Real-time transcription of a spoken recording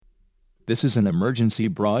This is an emergency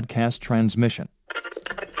broadcast transmission.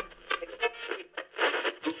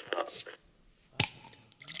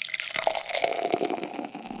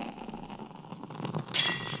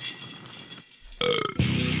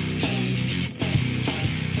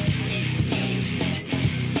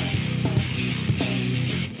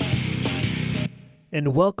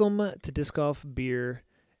 And welcome to Disc Golf Beer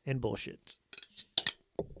and Bullshit.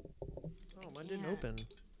 Oh, mine didn't open.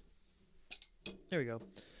 There we go.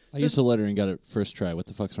 I used the letter and got it first try. What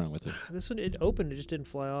the fuck's wrong with it? This one, it opened. It just didn't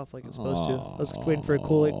fly off like it's supposed to. I was waiting for a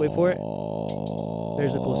cool... Wait for it.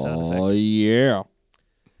 There's a cool sound effect. Oh, yeah.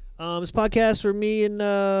 This podcast where me and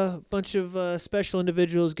a bunch of special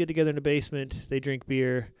individuals get together in the basement. They drink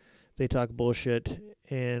beer. They talk bullshit.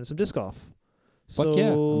 And some disc golf. Fuck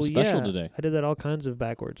yeah. I'm special today. I did that all kinds of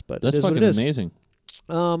backwards, but That's it is fucking what it is. amazing.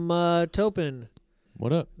 Topin.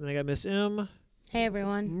 What up? Then I got Miss M. Hey,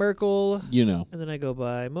 everyone. Merkel. You know. And then I go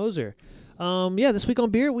by Moser. This week on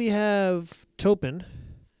beer we have Topin.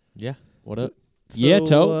 Yeah. What up? Yeah,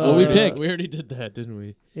 Toe. What we pick? We already did that, didn't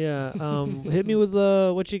we? Yeah. Hit me with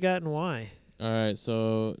what you got and why. All right.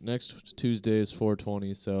 So next Tuesday is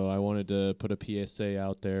 420. So I wanted to put a PSA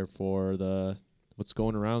out there for what's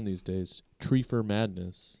going around these days. Treefer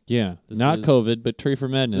Madness. Yeah. This Not is- COVID, but Tree for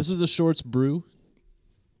Madness. This is a Shorts brew.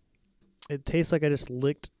 It tastes like I just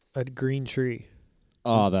licked a green tree.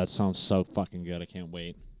 Oh, that sounds so fucking good. I can't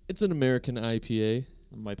wait. It's an American IPA.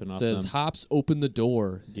 I'm wiping It off says them. hops open the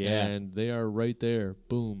door. Yeah. And they are right there.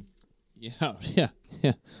 Boom. Yeah.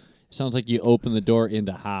 Sounds like you open the door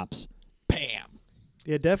into hops. Bam.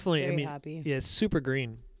 Yeah, definitely. Very I mean, happy. yeah, it's super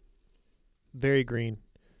green. Very green.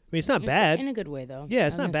 I mean, it's not It's bad. in a good way, though. Yeah,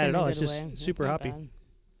 it's I not was gonna bad say at in a all. It's good just way. It's super not hoppy. bad.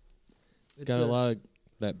 It's Got a lot of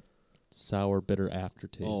that sour, bitter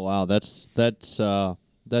aftertaste. Oh wow, that's Huma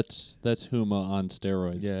on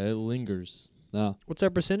steroids. Yeah, it lingers. No, What's our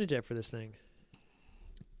percentage at for this thing?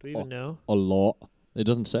 Do we even know? a lot. It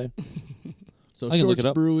doesn't say. So I can look Shorts it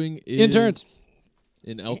up. Brewing is Interns.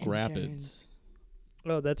 in Elk Interns. Rapids.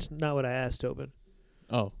 Oh, that's not what I asked, Tobin.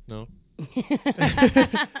 Oh, no.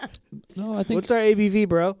 No, I think What's our ABV,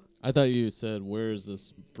 bro? I thought you said, where is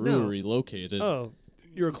this brewery located? Oh,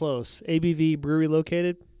 you were close. ABV brewery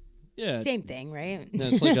located. yeah. Same thing, right?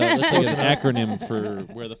 That's like an acronym for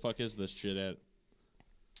where the fuck is this shit at?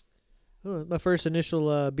 Oh, my first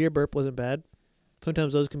initial beer burp wasn't bad.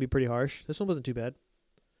 Sometimes those can be pretty harsh. This one wasn't too bad.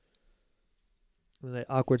 And that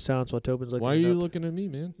awkward silence while Tobin's looking. Why are it you up. looking at me,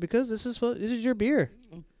 man? Because this is your beer.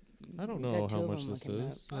 I don't Got know two how of much them this looking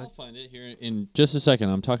is. I'll find it here in just a second.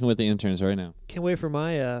 I'm talking with the interns right now. Can't wait for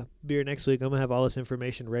my beer next week. I'm gonna have all this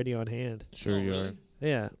information ready on hand. Sure you are.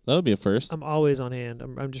 Yeah, That'll be a first. I'm always on hand.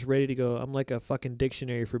 I'm just ready to go. I'm like a fucking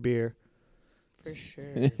dictionary for beer. For sure.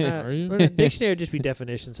 Are you? Well, dictionary would just be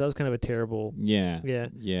definitions. So that was kind of a terrible. Yeah. Yeah,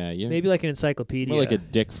 Yeah. maybe like an encyclopedia. more like a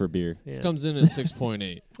dick for beer. Yeah. This comes in at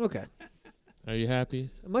 6.8. Okay, Are you happy?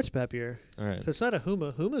 much happier. All right. So it's not a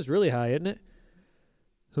Huma. Huma's really high, isn't it?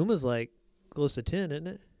 Huma's like close to 10, isn't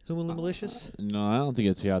it? Huma Malicious. No, I don't think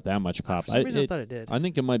it's got that much pop. For some reason, I thought it did. I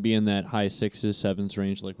think it might be in that high 6s, 7s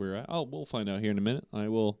range like we're at. Oh, we'll find out here in a minute. I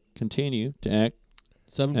will continue to act.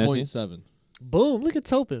 7.7. Boom! Look at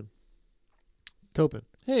Topin.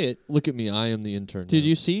 Hey, Look at me. I am the intern. did now.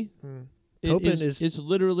 you see? Topin is It's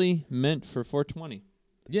literally meant for 420.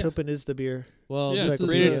 Yeah. Topin is the beer. Well, yeah, this it's is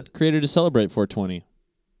created- created to celebrate 420.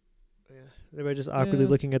 Everybody just awkwardly Yeah.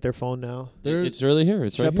 looking at their phone now. It's really here.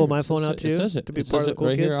 It's Should right I pull here. my It phone says out it. too It says it. to be It part says of it the cool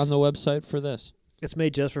right here kids? on the website for this. It's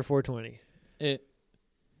made just for 420. It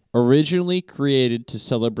originally created to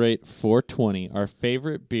celebrate 420. Our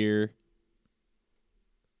favorite beer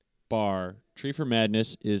bar, Tree for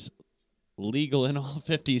Madness, is legal in all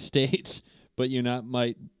 50 states, but you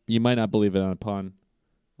might not believe it upon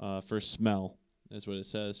first smell. That's what it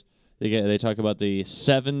says. They talk about the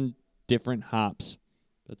 7 different hops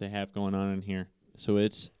that they have going on in here. So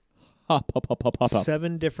it's hop.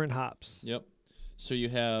 7 different hops. Yep. So you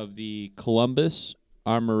have the Columbus,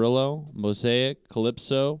 Amarillo, Mosaic,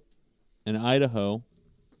 Calypso, and Idaho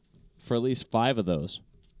for at least 5 of those.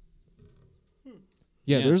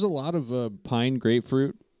 Yeah, Yeah. there's a lot of Pine,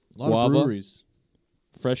 grapefruit, lot guava, of breweries.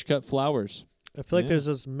 fresh cut flowers. I feel like Yeah. there's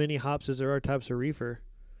as many hops as there are types of reefer.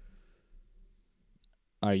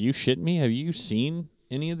 Are you shitting me? Have you seen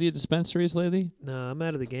any of the dispensaries lately? No, I'm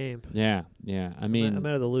out of the game. Yeah. I mean, I'm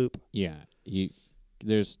out of the loop. yeah.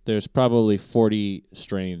 There's probably 40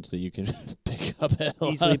 strains that you can pick up at a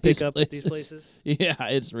lot Easily of these pick up at these places. Yeah,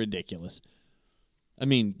 it's ridiculous. I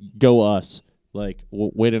mean, go us. Like,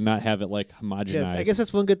 way to not have it, like, homogenized. Yeah, I guess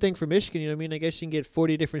that's one good thing for Michigan. You know what I mean? I guess you can get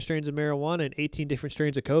 40 different strains of marijuana and 18 different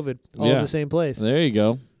strains of COVID all in Yeah. the same place. There you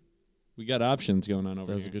go. We got options going on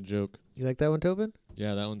over That was a here. good joke. You like that one, Tobin?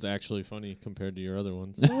 Yeah, that one's actually funny compared to your other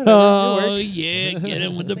ones. Oh, works. yeah, get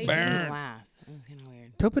him with the They didn't burn. laugh. That was kind of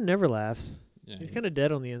weird. Tobin never laughs. Yeah, He's kind of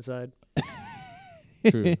dead on the inside.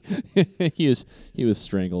 True. he was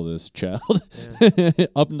strangled as a child, Yeah.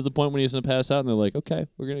 up until the point when he was gonna pass out, and they're like, "Okay,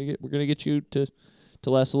 we're gonna get you to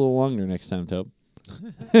last a little longer next time, Tobe."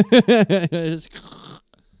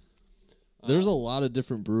 There's a lot of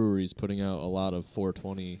different breweries putting out a lot of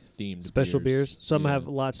 420 themed Special beers. Some Yeah. have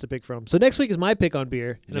lots to pick from. So next week is my pick on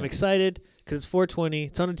beer, and I'm Yes. excited because it's 420.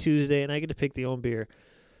 It's on a Tuesday, and I get to pick the own beer.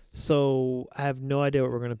 So I have no idea what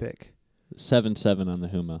we're gonna pick. 7-7 on the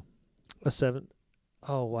Huma. A 7.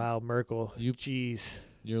 Oh wow, Merkel. You- Jeez.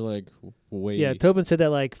 You're like way Yeah, Tobin said that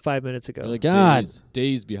like 5 minutes ago. You're like, God,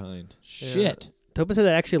 days behind. shit. Tobin said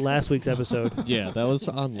that actually last week's episode. Yeah, that was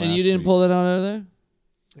on last And you didn't pull week's. that out of there?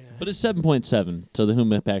 Yeah. But it's 7.7, so the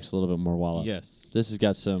Huma pack's a little bit more wallop. Yes. This has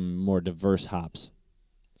got some more diverse hops.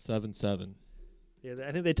 7-7. Yeah,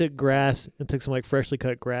 I think they took grass and took some like freshly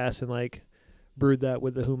cut grass and like brewed that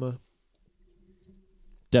with the Huma.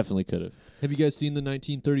 Definitely could have. Have you guys seen the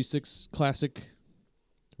 1936 classic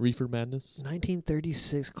Reefer Madness?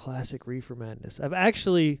 1936 classic Reefer Madness. I've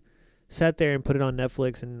actually sat there and put it on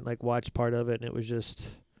Netflix and like watched part of it, and it was just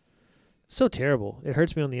so terrible. It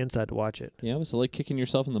hurts me on the inside to watch it. Yeah, was it like kicking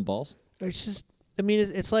yourself in the balls? It's just, I mean,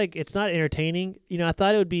 it's like it's not entertaining. You know, I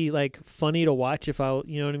thought it would be like funny to watch if I,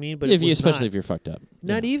 you know what I mean. But if it you, was especially not. if you're fucked up.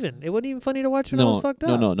 Not even. It wasn't even funny to watch when I No, was fucked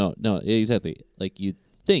up. no, exactly. Like you'd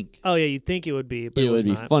think Oh yeah, you'd think it would be, but it it was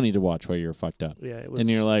would be not. funny to watch while you're fucked up. Yeah, it was. And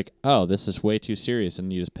you're like, oh, this is way too serious,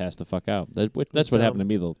 and you just pass the fuck out. That's what dumb. happened to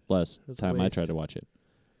me the last It was a time I waste. tried to watch it.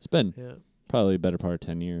 It's been Yeah. probably a better part of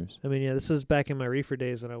 10 years. I mean, yeah, this was back in my reefer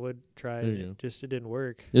days when I would try it. There you go. It didn't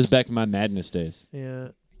work. This is back in my madness days. Yeah.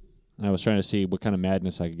 I was trying to see what kind of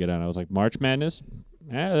madness I could get on. I was like, March Madness?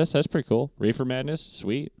 Yeah, that's pretty cool. Reefer Madness?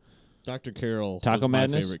 Sweet. Dr. Carroll Taco was my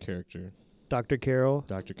Madness? favorite character. Dr. Carroll.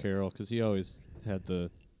 Dr. Carroll, because he always had the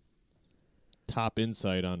top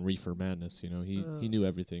insight on Reefer Madness. You know, he knew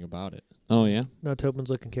everything about it. Oh, yeah? No, Tobin's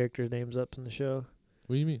looking characters' names up in the show.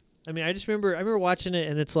 What do you mean? I mean, I remember watching it,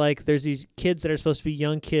 and it's like there's these kids that are supposed to be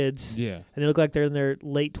young kids, Yeah. and they look like they're in their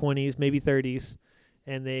late 20s, maybe 30s,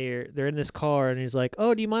 and they're in this car, and he's like,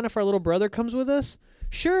 "Oh, do you mind if our little brother comes with us?"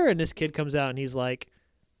 Sure. And this kid comes out, and he's like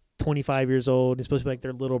 25 years old. He's supposed to be like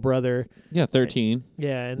their little brother. Yeah, 13.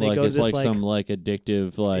 Yeah, and they Like go to it's this like some like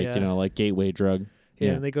addictive, like, Yeah. you know, like gateway drug. Yeah,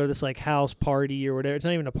 Yeah. and they go to this like house party or whatever. It's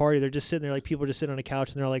not even a party. They're just sitting there, like people just sitting on a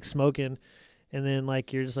couch and they're like smoking, and then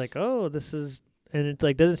like you're just like, oh, this is, and it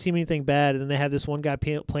like doesn't seem anything bad. And then they have this one guy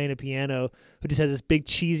playing a piano who just has this big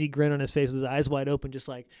cheesy grin on his face with his eyes wide open, just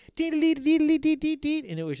like dee-dee-dee-dee-dee-dee-dee,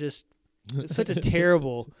 and it was just such a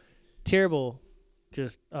terrible,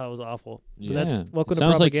 just it was awful. But Yeah. that's welcome to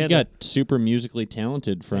Sounds like propaganda. he got super musically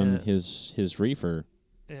talented from Yeah. his reefer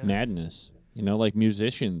Yeah. madness. You know, like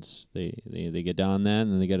musicians, they get down that,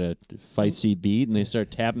 and then they get a feisty beat, and they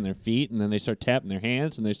start tapping their feet, and then they start tapping their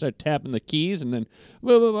hands, and they start tapping the keys, and then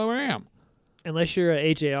wham. Unless you're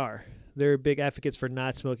a HAR, they're big advocates for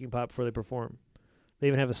not smoking pot before they perform. They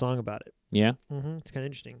even have a song about it. Yeah, It's kind of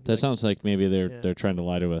interesting. that Like, sounds like maybe they're Yeah. they're trying to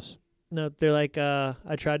lie to us. No, they're like, I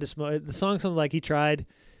tried to smoke. The song sounds like he tried,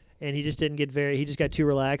 and he just didn't get he just got too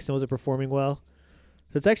relaxed and wasn't performing well.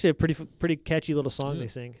 So it's actually a pretty catchy little song Yeah. they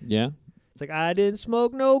sing. Yeah. It's like, I didn't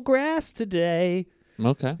smoke no grass today.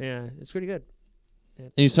 Okay. Yeah, it's pretty good.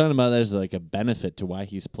 And he's talking about that as like a benefit to why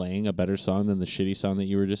he's playing a better song than the shitty song that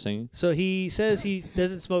you were just singing. So he says he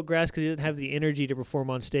doesn't smoke grass because he doesn't have the energy to perform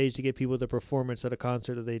on stage to get people the performance at a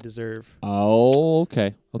concert that they deserve. Oh,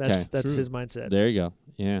 okay. Okay. That's True. his mindset. There you go.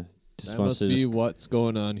 Yeah. Just That wants must to be just what's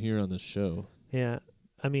going on here on the show. Yeah.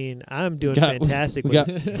 I mean, I'm doing got- fantastic. we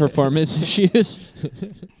with got performance issues.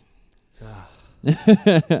 Ah.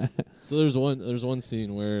 So there's one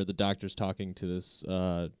scene where the doctor's talking to this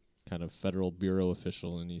kind of federal bureau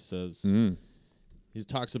official, and he says he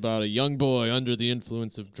talks about a young boy under the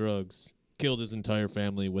influence of drugs killed his entire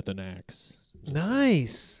family with an axe.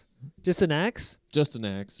 Nice. Just an axe? Just an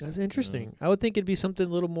axe. That's interesting. I would think it'd be something a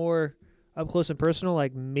little more up close and personal,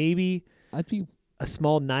 like maybe I'd be. a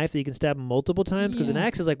small knife that you can stab multiple times, because an Yeah.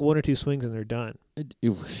 axe is like one or two swings and they're done.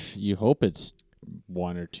 You hope it's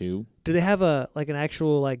one or two. Do they have an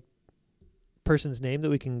actual like person's name that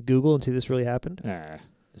we can Google and see this really happened?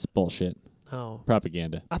 It's bullshit. Oh,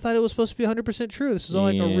 Propaganda. I thought it was supposed to be 100% true. This is all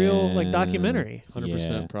like a real like Yeah. documentary.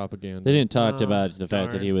 100% Yeah. propaganda. They didn't talk Oh, about the fact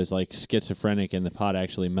that darn. he was like schizophrenic and the pot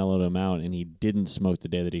actually mellowed him out, and he didn't smoke the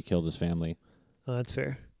day that he killed his family. Oh, that's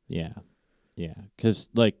fair. Yeah. Yeah. Because,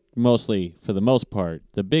 like, mostly, for the most part,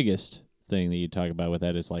 the biggest thing that you talk about with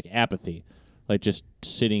that is like apathy. like just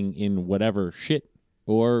sitting in whatever shit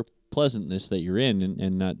or pleasantness that you're in,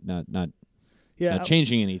 and not Yeah, not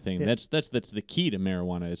changing anything. yeah. That's the key to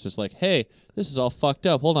marijuana. It's just like, hey, this is all fucked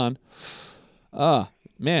up. Hold on.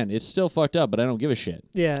 Man, it's still fucked up, but I don't give a shit.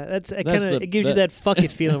 yeah. It That's kind of the- it gives you that- that fuck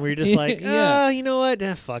it feeling where you're just like, Yeah. you know what?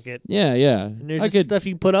 Fuck it. Yeah, yeah. And there's I just could, stuff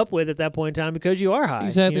you put up with at that point in time because you are high.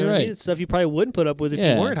 Exactly you know what I mean? right. It's stuff you probably wouldn't put up with if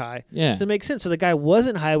Yeah. you weren't high. yeah, So it makes sense. So the guy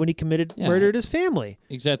wasn't high when he committed Yeah. murdered his family.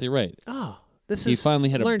 exactly right. Oh, this He is finally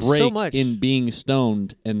had a learned break so much. in being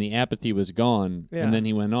stoned, and the apathy was gone, Yeah. and then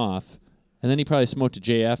he went off. And then he probably smoked a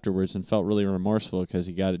J afterwards and felt really remorseful because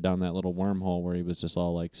he got it down that little wormhole where he was just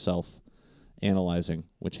all like self-analyzing,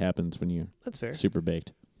 which happens when you're That's fair. super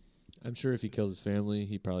baked. I'm sure if he killed his family,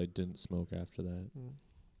 he probably didn't smoke after that.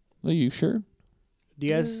 Are you sure? Do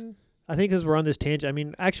you guys? I think as we're on this tangent, I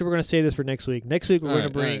mean, actually, we're going to save this for next week. Next week, we're going to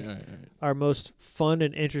bring our most fun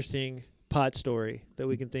and interesting pot story that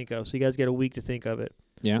we can think of. So you guys get a week to think of it.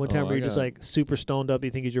 Yeah. One time Oh, where I you're just got like super stoned up, you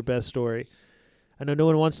think is your best story. I know no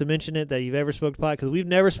one wants to mention it that you've ever smoked pot because we've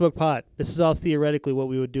never smoked pot. This is all theoretically what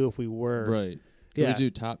we would do if we were. Right. Can Yeah. we do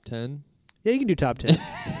top 10? Yeah, you can do top 10.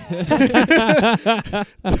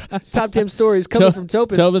 Top 10 stories coming from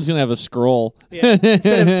Topin's. Tobin's going to have a scroll. Yeah.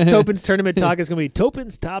 Instead of Topin's tournament talk, it's going to be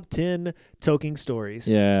Topin's top 10 toking stories.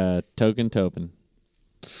 Yeah, Topin.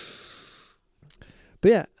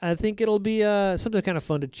 But yeah, I think it'll be something kind of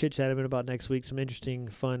fun to chit-chat about next week. Some interesting,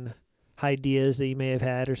 fun ideas that you may have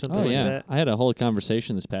had or something Oh, like yeah. that. I had a whole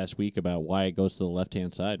conversation this past week about why it goes to the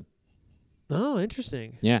left-hand side. Oh,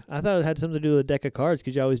 interesting. Yeah. I thought it had something to do with a deck of cards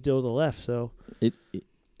because you always deal with the left, so It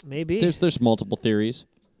maybe. There's multiple theories,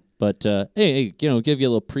 but hey, give you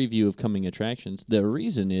a little preview of coming attractions. The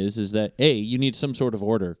reason is that you need some sort of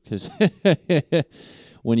order because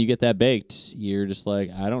when you get that baked, you're just like,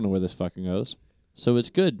 I don't know where this fucking goes. So it's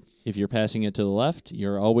good if you're passing it to the left.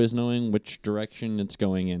 You're always knowing which direction it's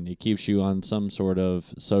going in. It keeps you on some sort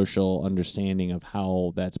of social understanding of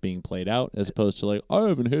how that's being played out, as opposed to like, I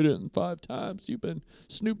haven't hit it in 5 times. You've been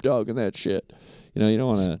Snoop Dogg and that shit. You don't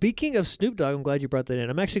want to. Speaking of Snoop Dogg, I'm glad you brought that in.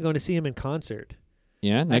 I'm actually going to see him in concert.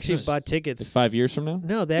 Yeah, I next actually bought tickets. 5 years from now.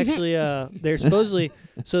 No, they actually they're supposedly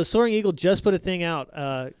so Soaring Eagle just put a thing out.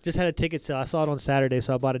 Just had a ticket sale. I saw it on Saturday,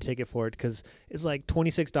 so I bought a ticket for it because it's like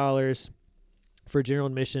 $26 for general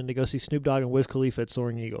admission to go see Snoop Dogg and Wiz Khalifa at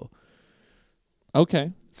Soaring Eagle.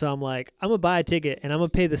 Okay. So I'm like, I'm gonna buy a ticket and I'm gonna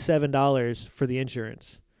pay the $7 for the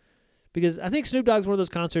insurance because I think Snoop Dogg's one of those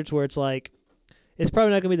concerts where it's like, it's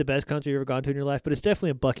probably not gonna be the best concert you've ever gone to in your life, but it's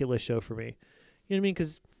definitely a bucket list show for me. You know what I mean?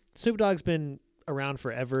 Because Snoop Dogg's been around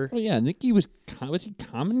forever. Well, yeah, I think he was he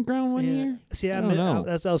Common Ground one year? See, I don't know.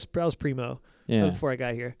 that was primo. That was Yeah. before I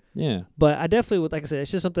got here. Yeah. But I definitely would, like I said,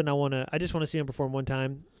 it's just something I just want to see him perform one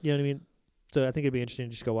time. You know what I mean? So I think it'd be interesting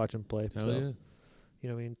to just go watch him play. Hell so, yeah. you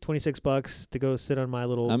know what I mean? $26 to go sit on my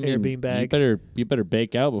little I mean, Airbnb bag. you better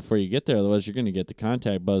bake out before you get there, otherwise you're going to get the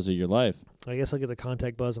contact buzz of your life. I guess I'll get the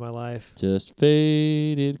contact buzz of my life. Just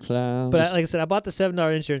faded clouds. But like I said, I bought the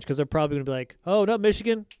 $7 insurance because they're probably going to be like, oh, no,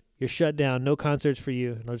 Michigan, you're shut down. No concerts for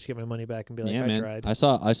you. And I'll just get my money back and be like, yeah, I man. tried. I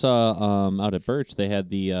saw out at Birch they had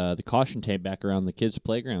the caution tape back around the kids'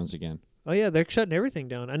 playgrounds again. Oh, yeah, they're shutting everything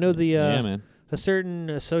down. I know yeah, man. a certain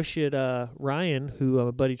associate, Ryan, who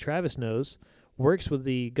my buddy Travis knows, works with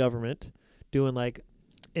the government doing like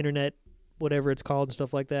internet, whatever it's called and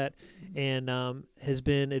stuff like that, and has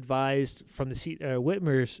been advised from the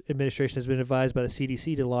Whitmer's administration has been advised by the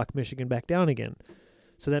CDC to lock Michigan back down again.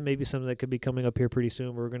 So that may be something that could be coming up here pretty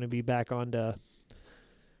soon. We're going to be back on to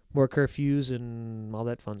more curfews and all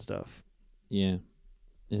that fun stuff. Yeah.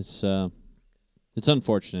 It's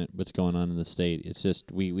unfortunate what's going on in the state. It's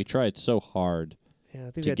just we tried so hard Yeah,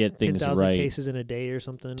 I think To we get got things 10,000 right. cases in a day or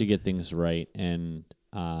something. to get things right, and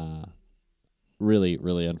really,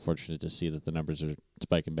 really unfortunate to see that the numbers are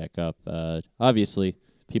spiking back up. Obviously,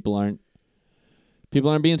 people aren't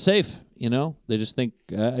being safe. They just think.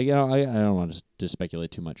 I don't want to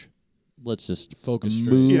speculate too much. Let's just Focus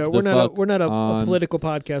straight. move Yeah, the fuck we're not a on. political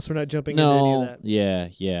podcast. We're not jumping into any No, of that. yeah.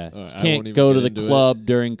 I You won't can't even go get to the into it. club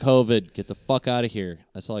during COVID. Get the fuck out of here.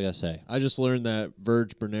 That's all I gotta say. I just learned that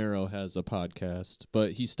Verge Bernero has a podcast,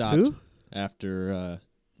 but he stopped Who? after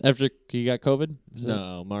After you got COVID? Is that-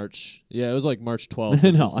 no March. Yeah, it was like March 12th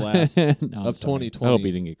was his last. No, I'm of sorry. 2020. I hope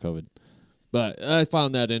you didn't get COVID. But I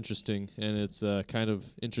found that interesting, and it's kind of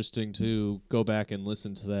interesting to go back and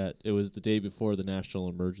listen to that. It was the day before the national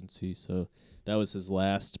emergency, so that was his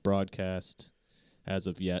last broadcast as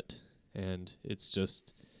of yet. And it's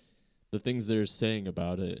just the things they're saying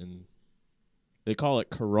about it, and they call it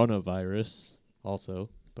coronavirus also,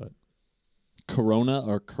 but Corona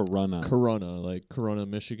or Corona? Corona, like Corona,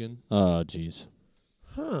 Michigan. Oh, jeez.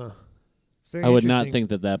 Huh. Very I would not interesting.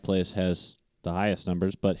 think that place has the highest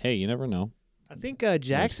numbers, but hey, you never know. I think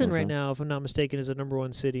Jackson comes right from. now, if I'm not mistaken, is the number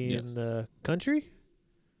one city in Yes. the country.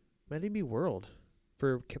 Might even be world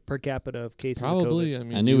for per capita of cases. Probably. Of I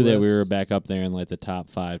mean, I knew that we US were back up there in like the top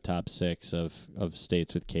 5, top 6 of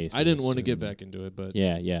states with cases. I didn't want to get and- back into it, but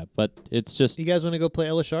Yeah, but it's just COVID. You guys want to go play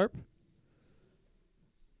Ella Sharp?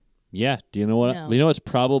 yeah. Do you know what? No. You know what's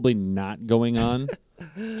probably not going on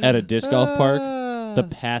at a disc golf park? The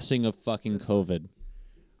passing of fucking COVID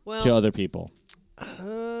well, to other people.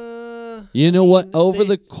 You You know what? Over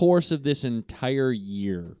the course of this entire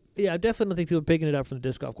year, yeah, I definitely don't think people are picking it up from the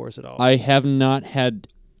disc golf course at all. I have not had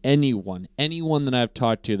anyone that I've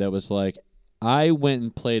talked to that was like, I went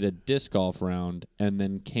and played a disc golf round and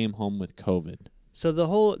then came home with COVID. So the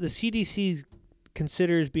CDC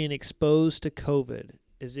considers being exposed to COVID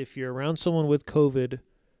is if you're around someone with COVID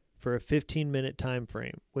for a 15-minute time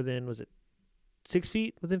frame within, was it 6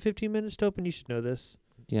 feet within 15 minutes to open? You should know this.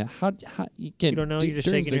 Yeah, how you can You don't know? You're just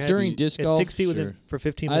during, shaking your head. during disc It's golf. 6 feet within Sure. for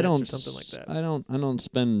 15 I minutes don't or something like that. I don't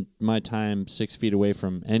spend my time 6 feet away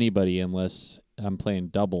from anybody unless I'm playing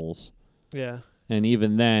doubles, Yeah. and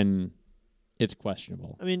even then, it's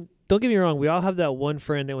questionable. I mean, don't get me wrong. We all have that one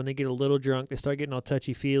friend that when they get a little drunk, they start getting all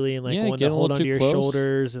touchy-feely and like Yeah, wanting get to a hold little onto too your close.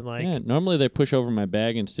 shoulders and like Yeah, normally they push over my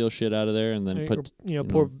bag and steal shit out of there, and then or, put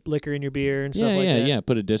pour liquor in your beer and stuff like that. yeah,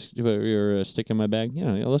 put a disc or a stick in my bag,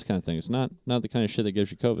 all those kind of things. Not the kind of shit that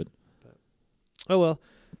gives you COVID. Oh well.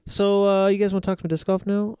 So you guys want to talk some disc golf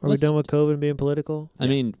now? Are we Let's- done with COVID and being political? I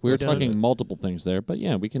mean, we we're were done with talking it. multiple things there, but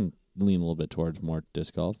yeah, we can lean a little bit towards more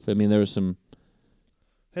disc golf. I mean, there was some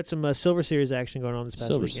Had some Silver Series action going on this past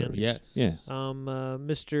Silver weekend. Series. yes. Yeah.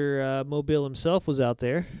 Mr. Mobile himself was out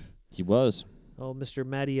there. he was. Oh, Mr.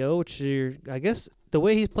 Matty O, which I guess the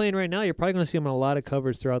way he's playing right now, you're probably going to see him on a lot of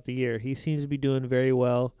covers throughout the year. He seems to be doing very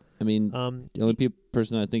well. I mean, the only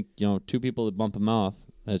person I think, two people that bump him off,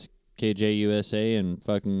 that's KJ USA and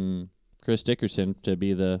fucking Chris Dickerson to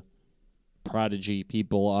be the prodigy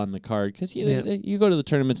people on the card. Because, you go to the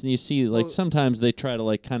tournaments and you see, like, Well- sometimes they try to,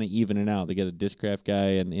 like, kind of even it out. They get a Discraft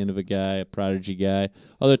guy, an Innova guy, a prodigy guy.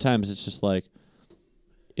 Other times it's just, like,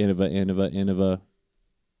 Innova,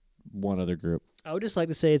 one other group. I would just like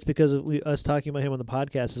to say it's because of us talking about him on the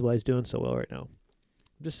podcast is why he's doing so well right now.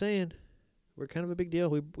 I'm just saying. We're kind of a big deal.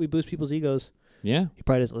 We boost people's egos. Yeah. He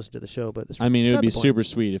probably doesn't listen to the show, but I mean, it it's would not be the point. super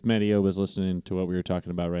sweet if Matteo was listening to what we were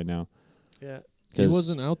talking about right now. Yeah. He 'Cause-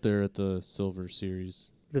 wasn't out there at the Silver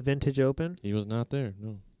Series. The Vintage Open? He was not there.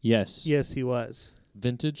 No. Yes. Yes, he was.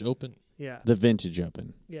 Vintage Open. Yeah. The Vintage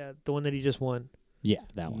Open. Yeah, the one that he just won. Yeah,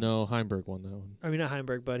 that one. No, Heimberg won that one. I mean, not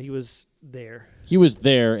Heimberg, but he was there. He was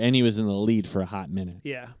there, and he was in the lead for a hot minute.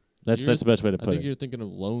 Yeah. That's You're- the best way to I put think it. you're thinking of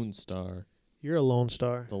Lone Star. You're a Lone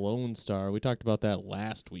Star. The Lone Star. We talked about that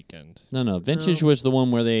last weekend. No, Vintage No. was the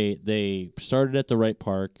one where they started at the right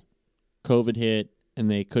park, COVID hit, and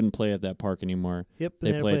they couldn't play at that park anymore. Yep. and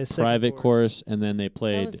They had to play a played second private course, and then they That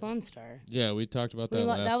played. was Lone Star. Yeah, we talked about that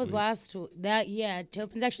last That was week. last.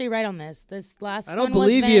 Topen's actually right on this. This last I don't one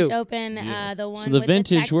believe was you. Vintage Open. Yeah. The one So the with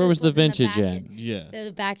Vintage, the where was Texas the in Vintage back- at? Yeah.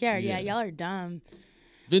 The backyard. Yeah, Yeah. y'all are dumb.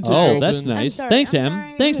 Vintage Oh, Open. that's I'm nice. sorry, Thanks, I'm Em.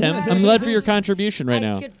 sorry. Thanks, Em. I'm glad for your contribution right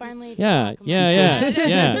I now. could finally Yeah, talk.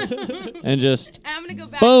 yeah. And just And I'm gonna go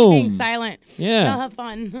back Boom. to being silent. Y'all yeah. have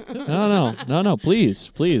fun. No.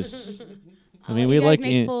 Please. I mean, we you guys like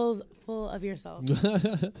make fools of yourself.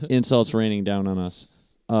 insults raining down on us.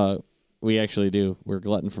 We actually do. We're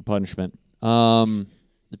glutton for punishment.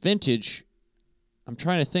 The Vintage. I'm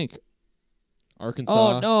trying to think. Arkansas.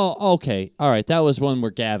 Oh no. Okay. All right. That was one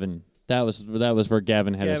where Gavin. That was where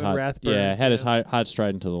Gavin had his Gavin hot. Rathburn, Yeah, had his yeah. hot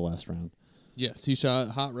stride until the last round. Yes, he shot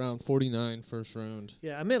hot round 49 first round.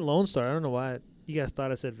 Yeah, I meant Lone Star. I don't know why you guys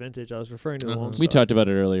thought I said Vintage. I was referring to the Lone Star. We talked about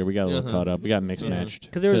it earlier. We got a little Uh-huh. caught up. We got mixed Yeah.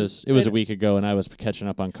 matched 'Cause there was- it was a and- week ago, and I was catching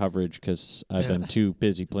up on coverage because I've been too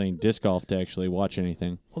busy playing disc golf to actually watch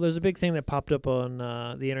anything. Well, there's a big thing that popped up on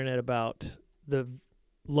the internet about the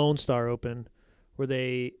Lone Star Open, where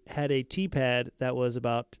they had a tee pad that was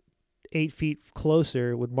about 8 feet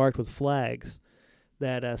closer, marked with flags.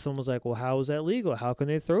 That someone was like, "Well, how is that legal? How can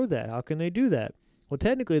they throw that? How can they do that?" Well,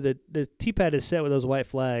 technically, the tee pad is set with those white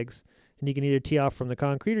flags, and you can either tee off from the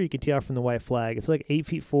concrete or you can tee off from the white flag. It's like 8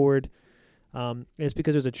 feet forward. And it's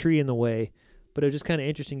because there's a tree in the way. But it was just kind of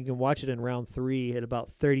interesting. You can watch it in round 3 at about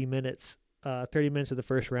 30 minutes. 30 minutes of the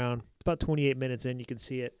first round. It's about 28 minutes in. You can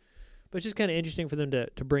see it. But it's just kind of interesting for them to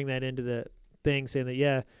bring that into the thing, saying that,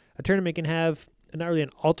 yeah, a tournament can have not really an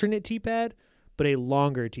alternate tee pad, but a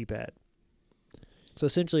longer tee pad. So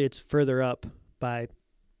essentially it's further up by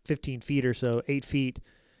 15 feet or so, 8 feet,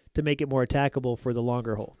 to make it more attackable for the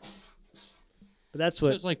longer hole. But that's So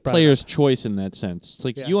what it's like brought it player's up. choice in that sense. It's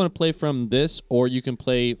like Yeah. you want to play from this, or you can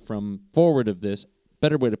play from forward of this.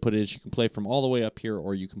 Better way to put it is you can play from all the way up here,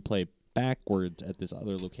 or you can play backwards at this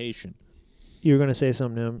other location. You were going to say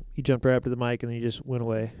something to him. You jumped right up to the mic and then you just went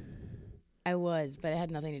away. I was, but it had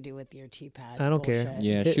nothing to do with your T-pad. I don't care. bullshit.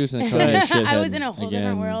 Yeah, It- she was in a shithead I was in a whole again.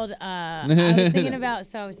 different world. I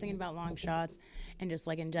was thinking about long shots and just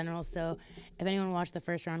like in general. So if anyone watched the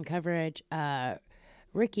first round coverage,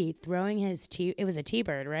 Ricky throwing his it was a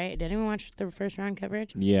T-bird, right? Did anyone watch the first round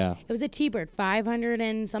coverage? Yeah, It was a T-bird, 500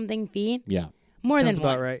 and something feet, yeah. more Sounds than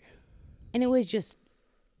about once. right. And it was just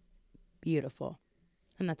beautiful.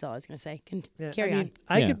 And that's all I was gonna say. Yeah, Carry I mean, on.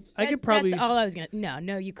 I Yeah. could probably. That's all I was gonna.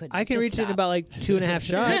 No, you couldn't. I can Just reach it in stop. about like 2.5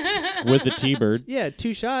 shots. With the T-bird. Yeah,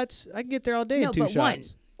 2 shots. I can get there all day No, in 2 but one.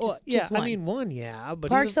 shots. Well, Just- yeah, just I one. mean one, yeah, but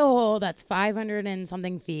Parks even- a hole that's 500 and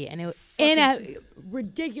something feet, and it in a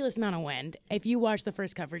ridiculous amount of wind. If you watch the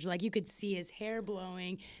first coverage, like you could see his hair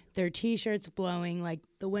blowing, their T-shirts blowing, like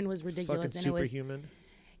the wind was fucking ridiculous, and it was superhuman.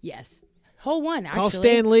 yes, hole one actually. Call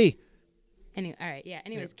Stan Lee. Anyway, all right, yeah.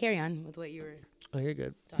 Anyways, carry on with what you were. Oh, you're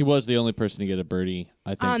good. He was the only person to get a birdie, I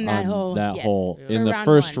think, On that hole, that yes. hole Yeah. in For the round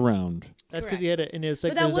first one. round. That's because he had it, and it's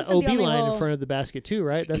like But that there's the wasn't the OB only line in hole. front of the basket too,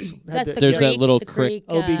 right? That's That's the There's creek, that little the creek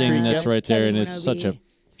OB thing creek, that's yep. right there, and Kevin it's went such a OB.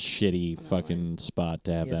 shitty fucking spot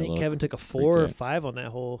to have I that think little. Kevin took a creek 4 or at. 5 on that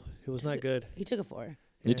hole. It was not good. He took a 4.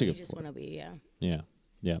 He took He a just 4. want to be Yeah,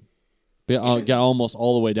 yeah. But I got almost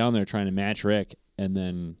all the way down there trying to match Rick, and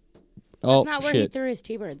then That's not where he shit. threw his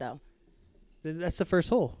T-bird though. That's the first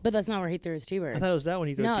hole. But that's not where he threw his I T-bird. thought it was that one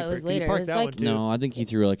he threw. No, a it was T-bird. later. He It parked was that like- one too. No, I think he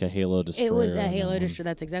threw like a Halo Destroyer. It was on a that Halo one. Destroyer.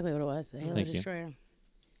 That's exactly what it was. A Halo Thank you. Destroyer.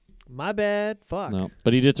 My bad. Fuck. No,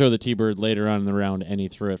 but he did throw the T-bird later on in the round, and he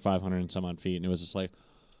threw it 500 and some odd feet, and it was just like,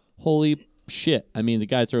 holy shit! I mean, the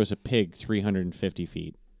guy throws a pig 350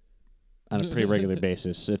 feet on a pretty regular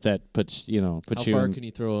basis. If that puts How you far in, can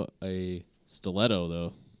you throw a stiletto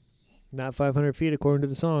though? Not 500 feet according to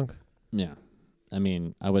the song. yeah. I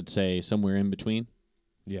mean, I would say somewhere in between.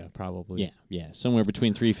 Yeah, probably. Yeah, somewhere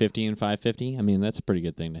between 350 and 550. I mean, that's a pretty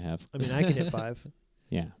good thing to have. I mean, I can hit 5.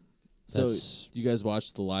 Yeah. So That's- you guys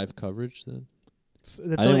watched the live coverage then? That's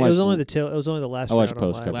didn't only, it watch was the- only the tail. It was only the last I watched round on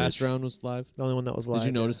post live. coverage. Last round was live. The only one that was live. Did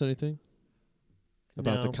you notice anything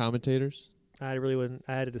about the No. commentators? I really wouldn't.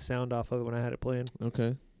 I added the sound off of it when I had it playing.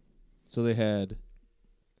 Okay. So they had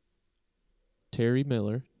Terry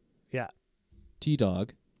Miller. Yeah.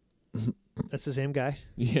 T-Dog. That's the same guy.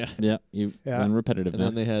 Yeah. Yeah, you Yeah. been repetitive And now.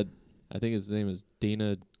 then they had, I think his name is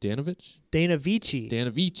Dana Danovich? Dana Vici.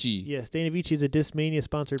 Danavici. Yes, Dana Vici is a Discmania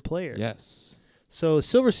sponsored player. Yes. So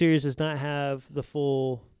Silver Series does not have the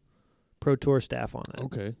full Pro Tour staff on it.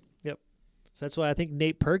 Okay. So that's why I think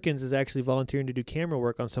Nate Perkins is actually volunteering to do camera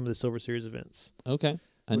work on some of the Silver Series events. Okay.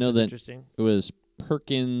 I which know is that interesting. it was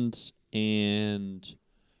Perkins and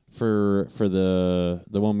for the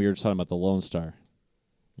one we were talking about, the Lone Star.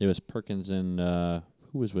 It was Perkins and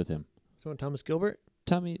who was with him? So Thomas Gilbert.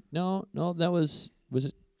 Tommy? No, that was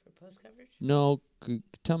it? For post coverage? No,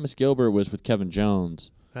 Thomas Gilbert was with Kevin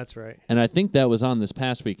Jones, That's right. and I think that was on this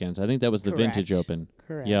past weekend. I think that was the Vintage Correct. Open.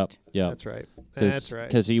 Correct. Yep. That's right. That's right.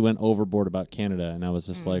 Because he went overboard about Canada, and I was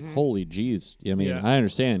just like, Mhm. "Holy jeez!" I mean, Yeah. I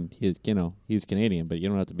understand he's Canadian, but you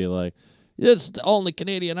don't have to be like, "It's the only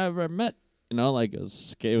Canadian I've ever met." You know, like it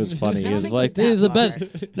was funny. I He don't was think like, it's that "This is the far.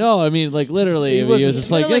 best." No, I mean, like literally, He he wasn't- was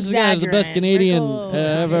just like, Little "This guy is the best exaggerant. Canadian Rickle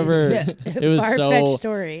I've ever." is It was far-fetched so-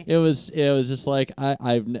 story. It was just like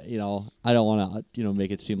I don't want to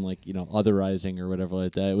make it seem like otherizing or whatever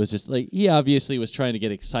like that. It was just like he obviously was trying to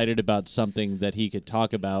get excited about something that he could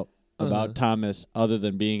talk about Uh-huh. Thomas other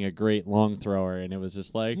than being a great long thrower, and it was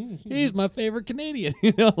just like he's my favorite Canadian.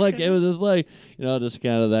 Like it was just like just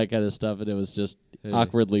kind of that kind of stuff, and it was just Hey.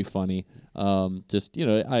 awkwardly funny. Just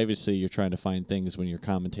obviously you're trying to find things when you're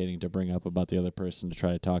commentating to bring up about the other person to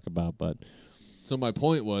try to talk about, but So my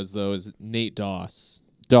point was, though, is Nate Doss.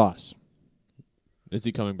 Doss. Is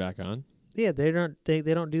he coming back on? Yeah, they don't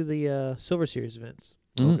do the Silver Series events.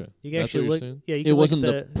 Mhm. Okay. You can That's actually what you're look. saying? Yeah, you can It look wasn't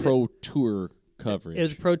at the Pro Tour coverage. It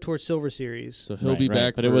was Pro Tour Silver Series. So he'll Right, be right.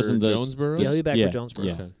 back But for it wasn't the- Jonesboro? Yeah, he'll be back yeah, for Jonesboro.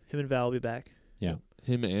 yeah. Okay. Him and Val will be back.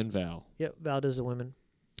 Him and Val. Yep, Val does the women.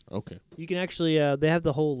 Okay. You can actually they have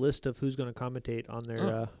the whole list of who's going to commentate on their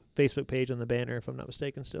Oh. Facebook page on the banner, if I'm not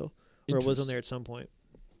mistaken, still, or it was on there at some point.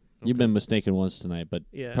 You've been mistaken once tonight, but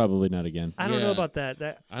Yeah, probably not again. I don't know Yeah. about that.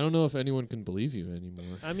 That I don't know if anyone can believe you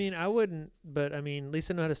anymore. I mean, I wouldn't, but I mean, at least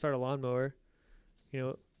I know how to start a lawnmower.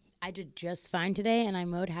 I did just fine today, and I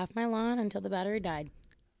mowed half my lawn until the battery died.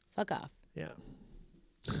 Fuck off. Yeah.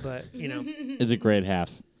 But It's a great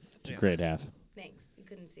half. It's a Yeah. great half. Thanks. You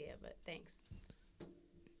couldn't see it, but thanks.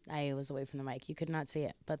 I was away from the mic. You could not see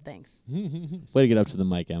it, but thanks. Way to get up to the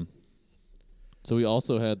mic, Em. So we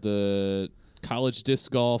also had the College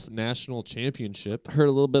Disc Golf National Championship. Heard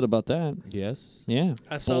a little bit about that. Yes. Yeah.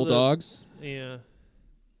 I saw Bulldogs. Yeah.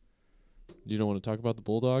 You don't want to talk about the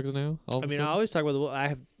Bulldogs now? I mean, I always talk about the. I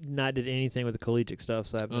have not did anything with the collegiate stuff,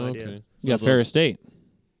 so I have no idea. Okay. Yeah, So Ferris State.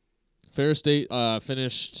 Ferris State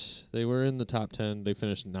finished. They were in the top 10. They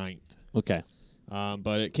finished 9th. Okay.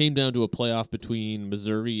 But it came down to a playoff between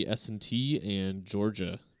Missouri S&T and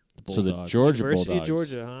Georgia. So the Bulldogs. Georgia University of Bulldogs.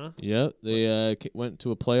 Georgia, huh? Yep, they went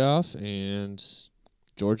to a playoff, and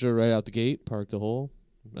Georgia right out the gate parked the hole,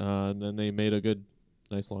 and then they made a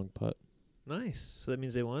nice long putt. Nice. So that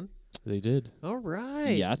means they won. They did. All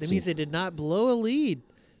right. That Yahtzee. means they did not blow a lead.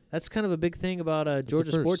 That's kind of a big thing about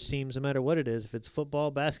Georgia first. sports teams, no matter what it is. If it's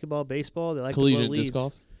football, basketball, baseball, they like to Collegiate blow leads. disc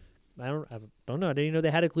golf. I don't know. I didn't even know they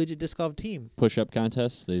had a collegiate disc golf team. Push-up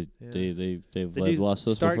contests. They've They do lost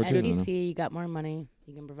those start before too. I don't SEC, know. you got more money.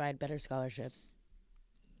 You can provide better scholarships.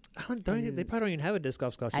 They probably don't even have a disc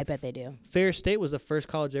golf scholarship. I bet they do. Ferris State was the first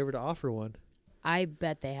college ever to offer one. I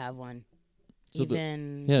bet they have one. So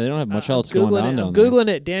Even Yeah, they don't have much I'm else going Googling on it. down I'm there. Googling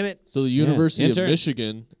it. Damn it. So the University of intern.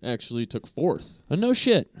 Michigan actually took 4th. Oh, no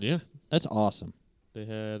shit. Yeah, That's awesome. they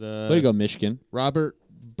had Way to go, Michigan. Robert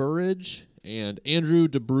Burridge and Andrew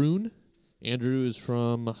DeBrune. Andrew is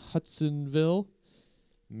from Hudsonville,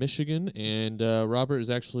 Michigan, and Robert is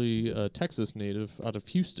actually a Texas native out of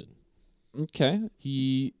Houston. Okay.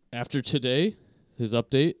 He, after today, his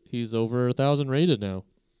update, he's over 1,000 rated now.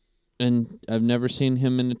 And I've never seen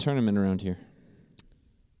him in a tournament around here.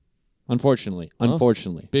 Unfortunately. Oh.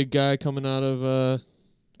 Unfortunately. Big guy coming out of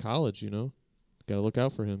college, you know. Got to look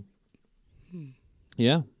out for him.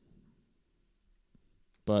 Yeah.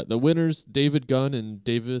 But the winners, David Gunn and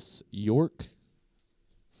Davis York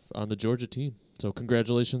on the Georgia team. So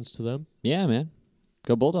congratulations to them. Yeah, man.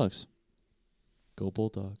 Go Bulldogs. Go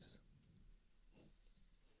Bulldogs.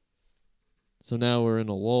 So now we're in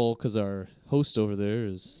a lull because our host over there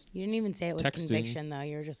is you didn't even say it with texting. conviction, though.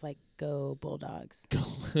 You were just like, "Go Bulldogs!"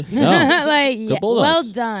 No. like, yeah, Bulldogs. well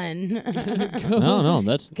done. No,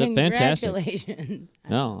 that's fantastic. Congratulations.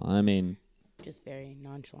 No, I mean, Just very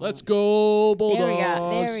nonchalant. Let's go Bulldogs. There we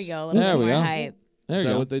go. There we go. A little There we more go. hype. there Is you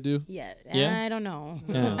that go. what they do? Yeah. Yeah. I don't know.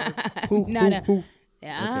 Yeah.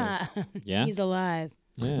 Yeah. Yeah. He's alive.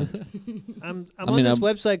 Yeah. I'm I on mean, this I'm-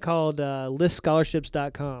 website called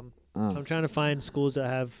listscholarships.com. Oh. I'm trying to find schools that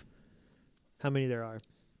have how many there are.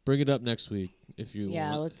 Bring it up next week if you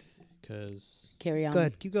Yeah, want. let's Because carry on. Go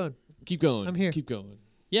ahead, keep going. keep going. I'm here. Keep going.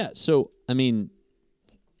 Yeah, so I mean,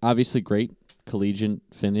 obviously great collegiate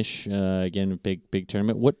finish. Again, big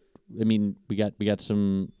tournament. What I mean, we got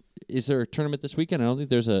some. Is there a tournament this weekend? I don't think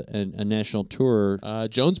there's a national tour.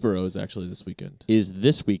 Jonesboro is actually this weekend. Is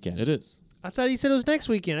this weekend? It is. I thought he said it was next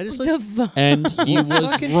weekend. I just What like the fuck? And he was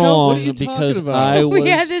Fucking tell- what are wrong you talking because about? I was We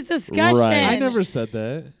had this discussion. right. I never said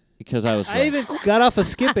that. because I was I wrong. even got off a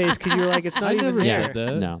skip base because you were like, it's not I even never there. said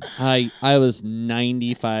that. No, I was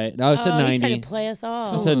 95. No, I said Oh, you 90. tried to play us I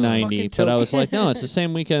all. said Oh, 90, fucking but I toke. was like, no, it's the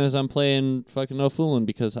same weekend as I'm playing fucking No Foolin'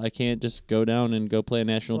 because I can't just go down and go play a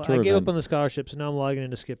national Well, tour I gave event. up on the scholarship, so now I'm logging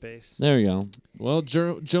into skip base. There we go. Well,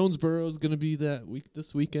 Jonesboro is going to be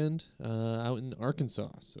this weekend out in Arkansas,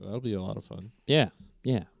 so that'll be a lot of fun. Yeah,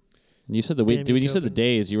 yeah. And you said the week, Damn, when you you said the joking.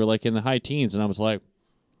 days, you were like in the high teens, and I was like,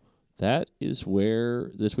 that is where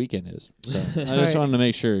this weekend is. So I just Right. wanted to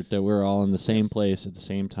make sure that we're all in the same place at the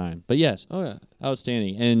same time. But yes, Oh yeah,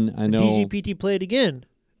 outstanding. And I The know, PGPT played again.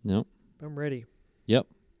 no, I'm ready.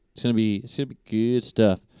 it's gonna be good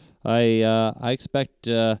stuff. I expect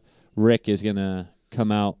Rick is gonna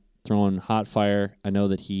come out throwing hot fire. I know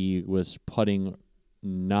that he was putting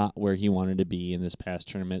not where he wanted to be in this past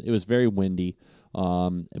tournament. It was very windy,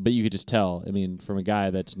 but you could just tell. I mean, from a guy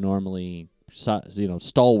that's normally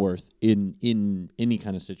stalwart in any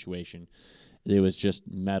kind of situation, it was just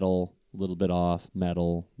metal, a little bit off,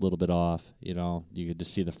 metal, a little bit off. You know, you could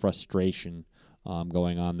just see the frustration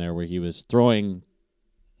going on there, where he was throwing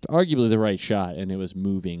arguably the right shot and it was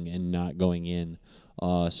moving and not going in.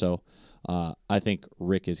 So I think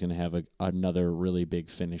Rick is going to have another really big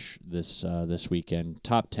finish this weekend.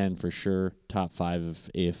 Top 10 for sure. Top 5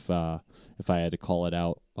 if I had to call it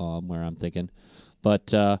out where I'm thinking.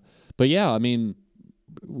 But yeah, I mean,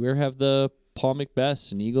 we have the Paul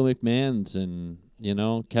McBests and Eagle McMahons and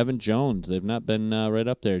Kevin Jones. They've not been right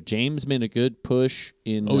up there. James made a good push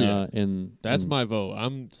in. Oh, yeah. That's in- my vote.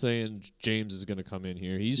 I'm saying James is going to come in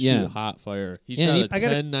here. He's Yeah. shooting hot fire. He Yeah, shot he- a I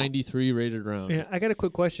gotta- 1093 rated round. Yeah, I got a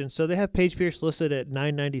quick question. So they have Paige Pierce listed at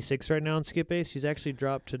 996 right now on skip base. She's actually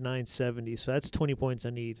dropped to 970, so that's 20 points I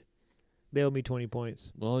need. They owe me 20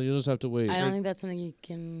 points. Well, you'll just have to wait. I don't think that's something you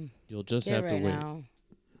can You'll just get have to right wait. now.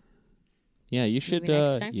 Yeah, you should.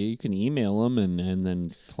 next time? You can email them and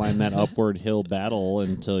then climb that upward hill battle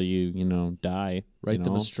until you die. Write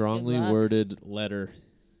them a strongly luck. worded letter.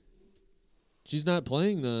 She's not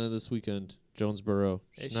playing this weekend, Jonesboro.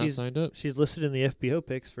 She's not signed up. She's listed in the FBO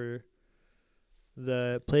picks for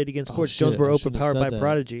the Played Against Oh, Sports shit, Jonesboro I Open shouldn't have powered said by that.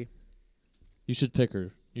 Prodigy. You should pick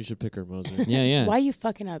her. You should pick her, Moser. Yeah. Why are you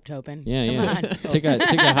fucking up, Topin? Yeah, Come yeah. on. Take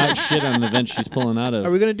a hot shit on the event she's pulling out of.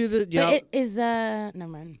 Are we gonna do the? But it is never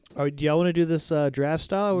mind. Do y'all want to do this draft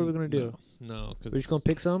style? What are we gonna do? No, because We're just gonna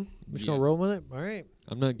pick some. We're just gonna roll with it. All right.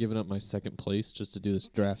 I'm not giving up my second place just to do this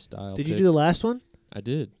draft style. Did you pick. do the last one? I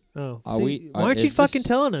did. Oh, Are see, we- why aren't you is fucking this-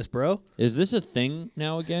 telling us, bro? Is this a thing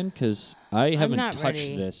now again? Because I haven't not touched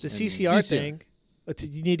ready. this. The in- CCR CCR. thing.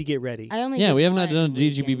 You need to get ready. I only Yeah, did we have not one done a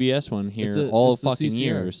weekend. DGBBS one here It's the fucking CCR.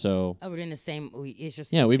 year. So Oh, we're doing the same. It's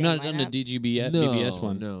just yeah, the we've same not done a lineup? DGBBS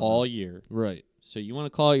one No. all year. Right. So you want to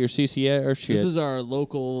call it your CCR shit? This is our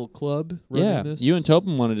local club running Yeah, this. you and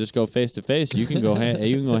Topin want to just go face to face. You can go.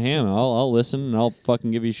 You can go ham. I'll listen and I'll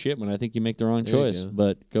fucking give you shit when I think you make the wrong There you choice. go.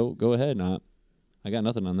 But go ahead. I got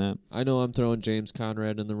nothing on that. I know I'm throwing James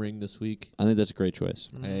Conrad in the ring this week. I think that's a great choice.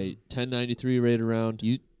 A 1093 rated round.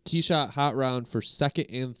 He shot hot round for second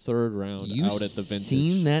and third round out at the vintage.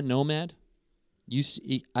 Seen that Nomad? You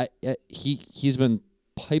see, he's been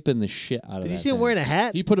piping the shit out of. Did you that see him thing. wearing a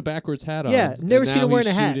hat? He put a backwards hat on. Yeah, and never now seen him wearing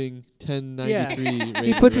he's a hat. shooting 1093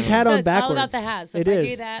 He puts his hat So on it's all about backwards. the hat. So It if I is.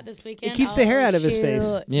 do that this weekend, keeps the hair I'll out of his face.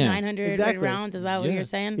 shoot Yeah. 900 Exactly. rounds. Is that what Yeah. you're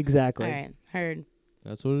saying? Exactly. All right, heard.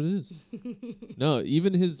 That's what it is. No,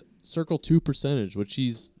 even his circle 2 percentage, which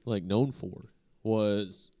he's like known for,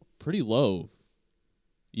 was pretty low.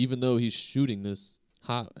 Even though he's shooting this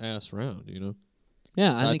hot ass round,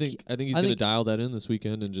 Yeah, I think he's gonna think- dial that in this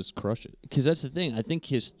weekend and just crush it. because that's the thing. I think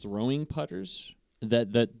his throwing putters,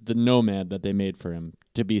 that the Nomad that they made for him,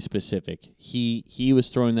 to be specific, he was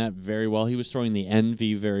throwing that very well. He was throwing the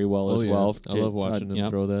Envy very well as well. I love watching him yep.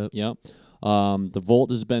 throw that. Yep. The Volt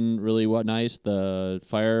has been really nice. The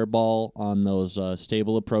Fireball on those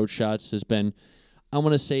stable approach shots has been, I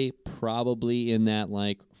want to say, probably in that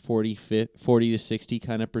like 40 to 60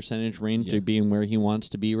 kind of percentage range to being where he wants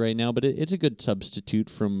to be right now. But it's a good substitute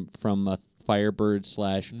from a Firebird /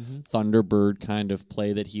 Thunderbird kind of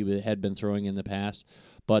play that he had been throwing in the past.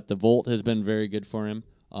 But the Volt has been very good for him.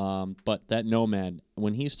 But that Nomad,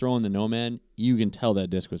 when he's throwing the Nomad, you can tell that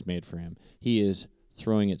disc was made for him. He is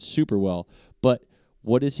throwing it super well. But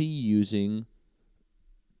what is he using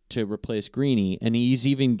to replace Greeny? And he's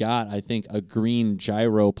even got, I think, a green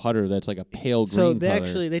gyro putter that's like a pale green So they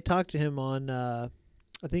color. they talked to him on, I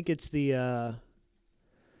think it's the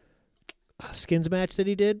skins match that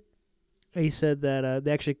he did. He said that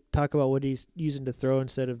they actually talk about what he's using to throw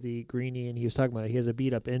instead of the greenie, and he was talking about it. He has a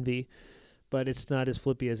beat up Envy, but it's not as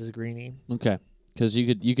flippy as his greenie. Okay, because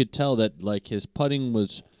you could tell that like his putting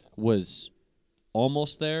was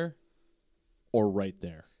almost there or right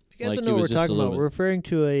there. If you guys Like, don't he know what was we're just a talking little about, we're referring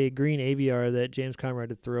to a green AVR that James Conrad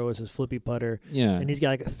would throw as his flippy putter, Yeah, and he's got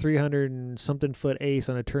like a 300 and something foot ace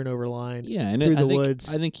on a turnover line. yeah, and through I the think,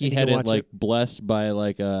 woods, I think he and you had can it watch like blessed by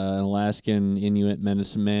like an Alaskan Inuit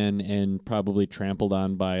medicine man and probably trampled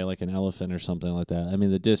on by like an elephant or something like that. I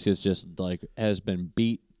mean, the disc is just like has been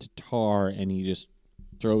beat to tar, and he just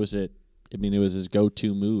throws it. I mean, it was his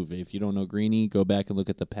go-to move. If you don't know Greeny, go back and look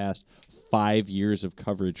at the past 5 years of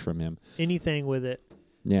coverage from him. Anything with it.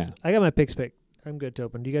 Yeah. I got my picks picked. I'm good to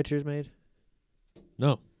open. Do you got yours made?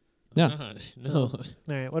 No. Yeah. No. All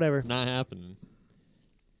right, whatever. Not happening.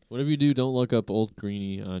 Whatever you do, don't look up Old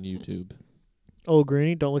Greeny on YouTube. Old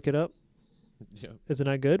Greeny, don't look it up. Yeah. Is it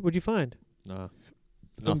not good? What'd you find? Nah.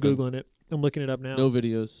 I'm Nothing. Googling it. I'm looking it up now. No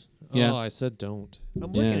videos. Yeah. Oh, I said don't.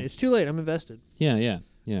 I'm looking Yeah. at it. It's too late. I'm invested. Yeah.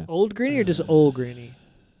 Old Greeny or just old Greeny?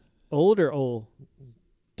 Old or old?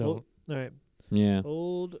 Don't. All right. Yeah.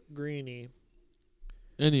 Old Greeny.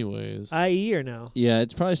 Anyways. IE or no? Yeah,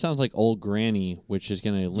 it probably sounds like Old Granny, which is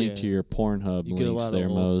going to link to Yeah. your Pornhub You get a links lot of there,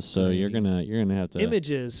 Old Mose. So you're Granny. gonna have to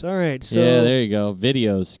Images. All right. So yeah, there you go.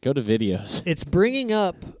 Videos. Go to videos. it's bringing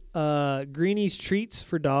up Greeny's treats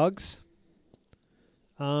for dogs.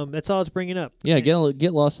 That's all it's bringing up. Yeah,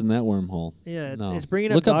 get lost in that wormhole. Yeah, No. it's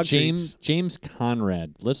bringing Look up up dog treats. James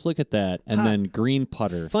Conrad. Let's look at that, and Ha. then green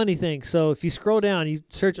putter. Funny thing. So if you scroll down, you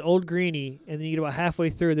search Old Greeny, and then you get about halfway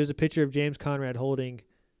through. There's a picture of James Conrad holding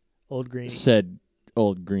Old Greeny. Said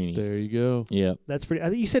Old Greeny. There you go. Yep. That's pretty. I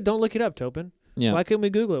think you said don't look it up, Topin. Yeah. Why couldn't we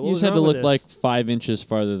Google it? What You was just had to wrong with look this? like 5 inches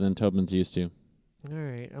farther than Tobin's used to. All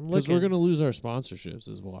right, I'm Because looking. we're going to lose our sponsorships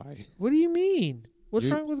is why. What do you mean? What's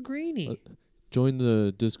You- wrong with Greeny? Join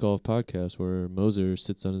the Disc Golf podcast where Moser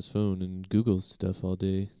sits on his phone and Googles stuff all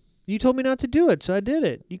day. You told me not to do it, so I did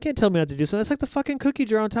it. You can't tell me not to do so. That's like the fucking cookie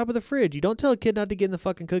jar on top of the fridge. You don't tell a kid not to get in the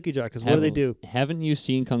fucking cookie jar, because what do they do? Haven't you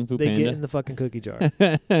seen Kung Fu They Panda? get in the fucking cookie jar.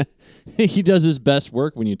 He does his best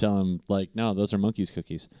work when you tell him, like, no, those are monkey's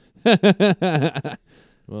cookies.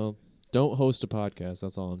 Well, don't host a podcast.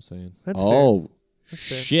 That's all I'm saying. That's fair. Oh, That's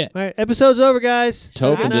fair. shit. All right, episode's over, guys.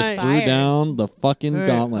 Tobin Good just night. threw Fired. down the fucking All right,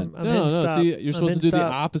 gauntlet. I'm hitting No, stop. see, you're I'm supposed to hitting do the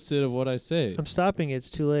stop. opposite of what I say. I'm stopping it. It's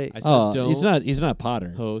too late. I said don't he's not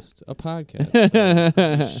Potter. host a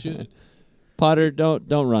podcast. You should. Potter, don't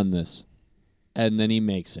run this. And then he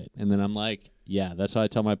makes it. And then I'm like, yeah, that's what I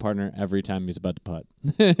tell my partner every time he's about to putt.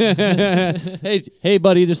 Hey,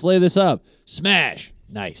 buddy, just lay this up. Smash.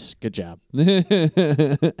 Nice. Good job.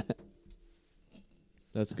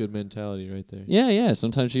 That's a good mentality right there. Yeah.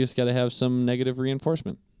 Sometimes you just got to have some negative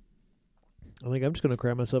reinforcement. I think I'm just going to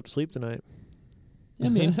cry myself to sleep tonight. I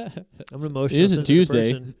mean, I'm an emotional. It is a sensitive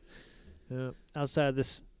Tuesday. person. Yeah. Outside of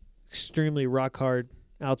this extremely rock hard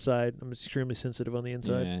outside, I'm extremely sensitive on the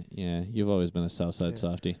inside. yeah. You've always been a Southside Yeah.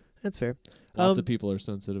 softie. That's fair. Lots of people are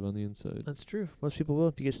sensitive on the inside. That's true. Most people will.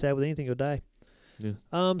 If you get stabbed with anything, you'll die. Yeah.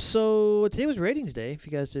 So today was ratings day. If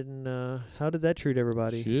you guys didn't, how did that treat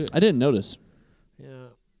everybody? Shit. I didn't notice. Yeah.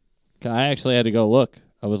 I actually had to go look.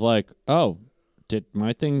 I was like, oh, did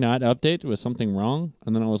my thing not update? Was something wrong?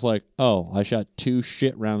 And then I was like, oh, I shot 2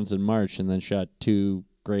 shit rounds in March and then shot 2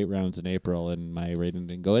 great rounds in April, and my rating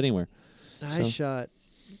didn't go anywhere. I So- shot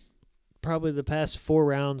probably the past 4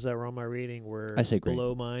 rounds that were on my rating were I say great.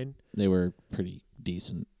 below mine. They were pretty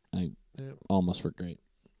decent. I Yeah. almost were great.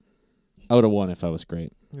 I would have won if I was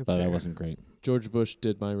great, That's but I fair. wasn't great. George Bush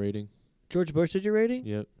did my rating. George Bush did your rating?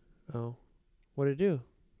 Yep. Oh. What did it do?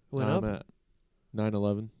 Went I'm up? at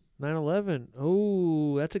 9/11. 9/11.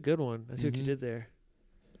 Oh, that's a good one. I see what you Mhm. did there.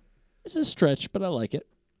 It's a stretch, but I like it.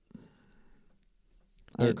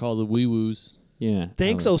 They're called the wee woos. Yeah.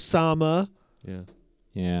 Thanks, I like- Osama. Yeah.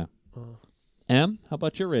 Yeah. Oh, Em, how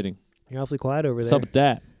about your rating? you're awfully quiet over What's there. up with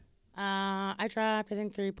that? I dropped, I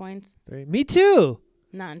think, 3 points. 3. Me too.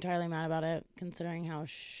 Not entirely mad about it, considering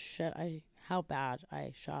how bad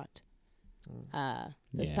I shot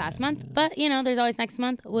this past month. But there's always next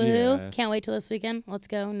month. Woohoo! Yeah. Can't wait till this weekend. Let's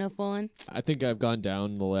go. No fooling. I think I've gone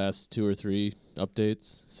down the last 2 or 3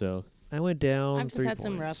 updates. So I went down. I've just 3 had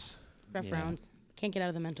some points. rough Yeah. rounds. Can't get out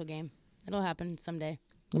of the mental game. It'll happen someday.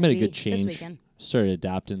 I made a Maybe good this change. weekend. Started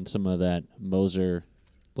adopting some of that Moser.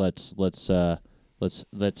 Let's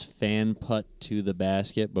fan putt to the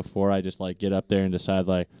basket before I just like get up there and decide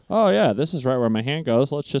like, oh yeah, this is right where my hand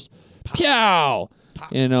goes. Let's just pow,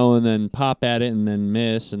 and then pop at it and then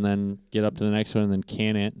miss and then get up to the next one and then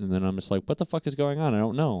can it and then I'm just like, what the fuck is going on? I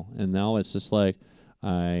don't know. And now it's just like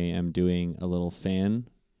I am doing a little fan,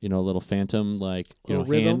 a little phantom like Little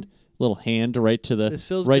rhythm. hand right to This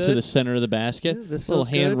feels the to good. the center of the basket. Yeah, this little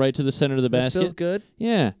feels hand good. right to the center of the This basket. feels good.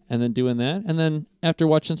 Yeah, and then doing that. And then after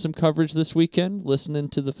watching some coverage this weekend, listening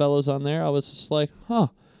to the fellows on there, I was just like, huh,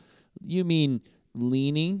 you mean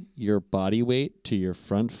leaning your body weight to your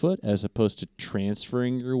front foot as opposed to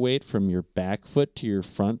transferring your weight from your back foot to your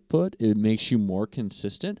front foot? It makes you more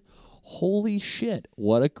consistent? Holy shit,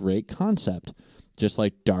 what a great concept. Just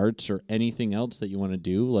like darts or anything else that you want to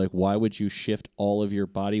do, like why would you shift all of your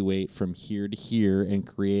body weight from here to here and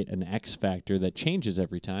create an X factor that changes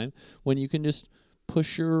every time when you can just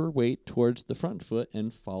push your weight towards the front foot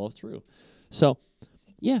and follow through? So,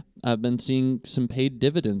 yeah, I've been seeing some paid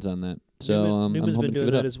dividends on that. So I'm Newman's hoping been to give doing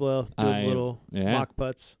it that up. as well. Doing little yeah. mock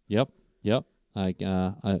putts. Yep.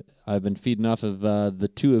 I've been feeding off of the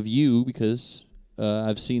two of you because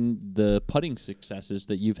I've seen the putting successes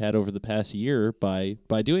that you've had over the past year by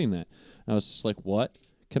doing that. I was just like, what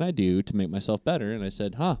can I do to make myself better? And I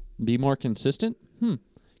said, be more consistent.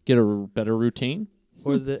 Get a better routine.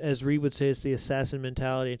 Or as Reed would say, it's the assassin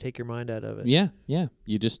mentality and take your mind out of it. Yeah.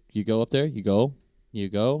 You go up there, you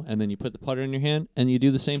go, and then you put the putter in your hand and you do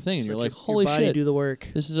the same thing. And you're like, holy your body shit, do the work.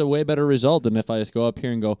 this is a way better result than if I just go up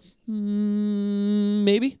here and go,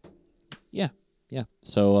 maybe. Yeah.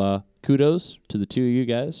 So kudos to the two of you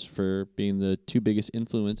guys for being the 2 biggest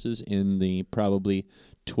influences in the probably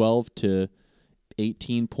 12 to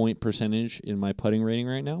 18 point percentage in my putting rating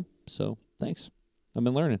right now. So thanks. I've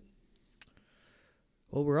been learning.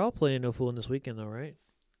 Well, we're all playing No Fooling this weekend, though, right?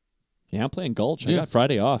 Yeah, I'm playing Gulch. I Yeah. got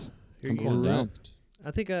Friday off. You're I'm going gonna- down.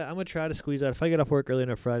 I think I'm going to try to squeeze out. If I get off work early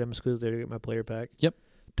enough Friday, I'm going to squeeze there to get my player pack. Yep.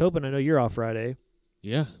 Tobin, I know you're off Friday.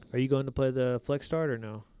 yeah, Are you going to play the Flex Start or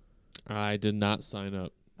no? I did not sign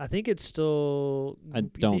up. I think it's still. I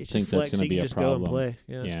don't it's think just that's flex, going so to be you a can just go and problem. play.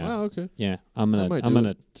 Yeah. Yeah. Oh, okay. Yeah, I might I'm do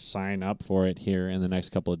gonna sign up for it here in the next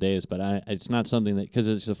couple of days, but it's not something that because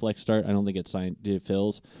it's a flex start. I don't think it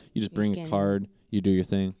fills. You just bring a can- card, you do your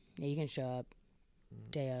thing. Yeah, you can show up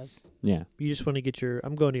day of. Yeah, You just want to get your.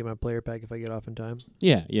 I'm going to get my player pack if I get off in time.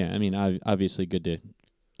 yeah. I mean, obviously, good to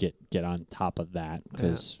get on top of that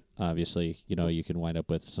because obviously, you can wind up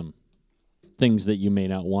with some things that you may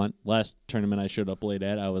not want. Last tournament I showed up late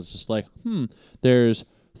at, I was just like, there's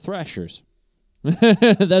Thrashers.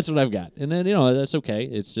 That's what I've got. And then, that's okay.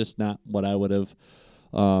 It's just not what I would have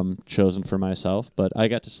chosen for myself. But I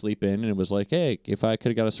got to sleep in, and it was like, hey, if I could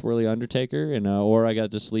have got a Swirly Undertaker, or I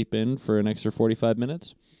got to sleep in for an extra 45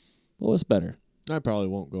 minutes, what was better? I probably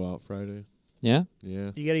won't go out Friday. Yeah?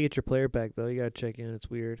 Yeah. You got to get your player pack though. You got to check in. It's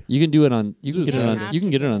weird. You can do it on, you can You get it don't on, have you can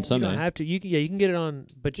to get it do on it. Sunday. You don't have to. You can get it on,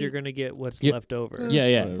 but you're You- gonna get what's Yep. left over. Yeah,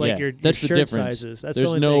 Whatever. Like yeah. your That's the shirt difference. sizes. That's There's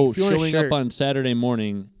the only no thing. If you want a showing shirt, up on Saturday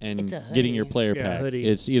morning and It's a getting your hoodie. player Yeah, pack. hoodie.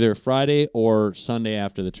 It's either Friday or Sunday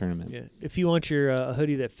after the tournament. Yeah. If you want your a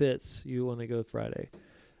hoodie that fits, you want to go Friday.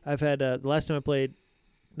 I've had the last time I played,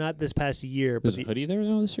 not this past year, but Was a hoodie there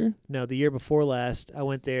now this year? no, the year before last. I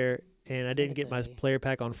went there and I didn't it's get a my hoodie. player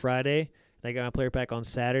pack on Friday. And I got my player pack on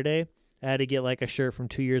Saturday. I had to get like a shirt from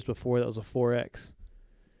 2 years before that was a 4X.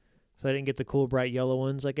 So I didn't get the cool bright yellow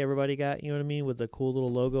ones like everybody got. You know what I mean, with the cool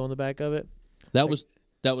little logo on the back of it. That was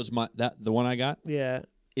the one I got Yeah.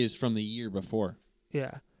 is from the year before. Yeah.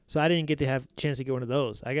 So I didn't get to have a chance to get one of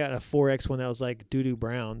those. I got a 4X one that was like doo-doo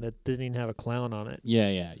brown that didn't even have a clown on it.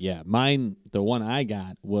 Yeah. Mine, the one I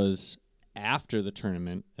got was after the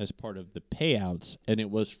tournament as part of the payouts, and it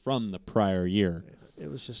was from the prior year. It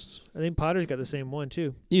was just, I think Potter's got the same one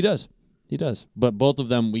too. He does. But both of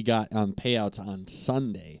them we got on payouts on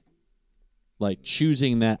Sunday. Like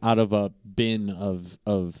choosing that out of a bin of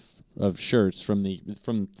shirts from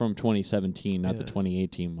 2017, not the Yeah.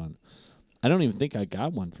 2018 one. I don't even think I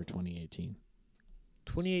got one for 2018.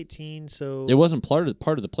 2018, so It wasn't part of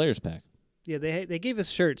the players pack. yeah, they gave us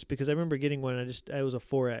shirts because I remember getting one. I was a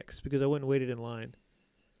 4X because I went and waited in line.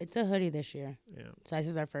 It's a hoodie this year. Yeah.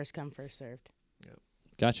 Sizes are first come, first served.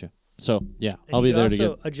 Gotcha. So yeah, And I'll you be could there to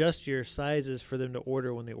also get. adjust your sizes for them to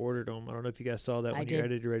order when they ordered them. I don't know if you guys saw that I when you did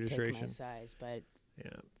added your Pick my registration. size, but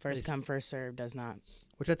Yeah. first Nice. come, first served does not.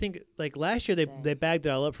 Which I think, like last year, they Same. bagged it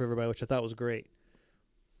all up for everybody, which I thought was great.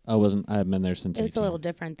 I haven't been there since. It was a 18. little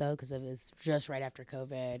different though because it was just right after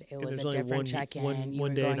COVID. It was there's a only different one- check-in. one- You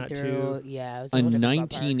one were day, going not through. two. Yeah, it was a On little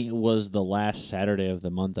different 19, ballpark. it was the last Saturday of the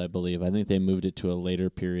month, I believe. I think they moved it to a later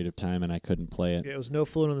period of time, and I couldn't play it. Yeah, it was no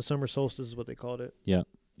float on the summer solstice is what they called it. Yep.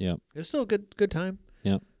 It was still a good time.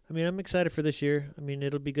 Yep. I mean, I'm excited for this year. I mean,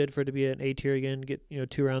 it'll be good for it to be an A tier again. Get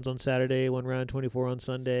 2 rounds on Saturday, 1 round 24 on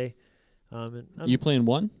Sunday. And You playing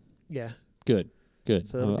one? yeah. Good.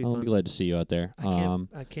 So that'll be I'll fun. be glad to see you out there.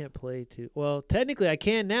 I can't play 2. Well, technically I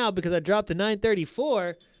can now because I dropped to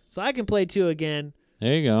 934, so I can play 2 again.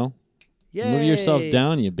 There you go. Yay. Move yourself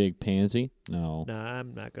down, you big pansy. No. Nah,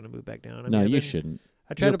 I'm not gonna move back down. I No, mean, I've you been- shouldn't.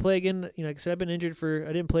 I tried Yep. to play again. Like I said, I've been injured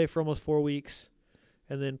I didn't play for almost 4 weeks,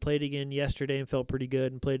 and then played again yesterday and felt pretty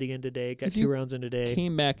good, and played again today. Got If 2 you rounds in today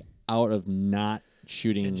Came back out of not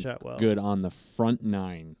shooting and shot well. good on the front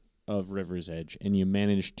 9 of River's Edge, and you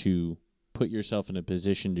managed to put yourself in a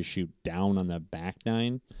position to shoot down on the back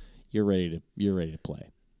 9. You're ready to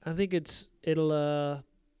play. I think it'll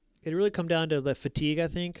really come down to the fatigue. I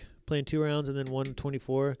think playing 2 rounds and then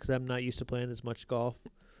 124 because I'm not used to playing this much golf.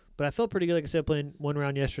 But I felt pretty good, like I said, playing 1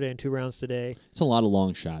 round yesterday and 2 rounds today. It's a lot of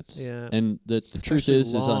long shots. Yeah. And the truth Especially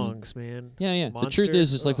is on longs, man. Yeah. The Monster. truth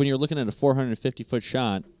is like Ugh. when you're looking at a 450-foot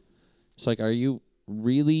shot, it's like, are you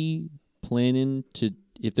really planning to,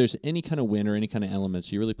 if there's any kind of wind or any kind of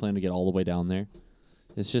elements, you really plan to get all the way down there?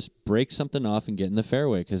 It's just break something off and get in the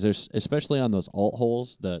fairway because there's, especially on those alt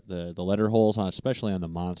holes, the letter holes, especially on the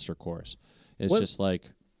monster course, it's What- just like,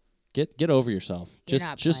 get over yourself. You're Just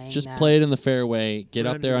not just playing just that. play it in the fairway, get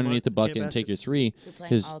Around up there your underneath the Champ bucket and take your Baskets. 3. We're playing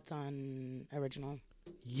His- alt on original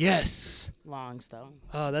Yes. longs though.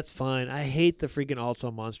 Oh, that's fine. I hate the freaking alts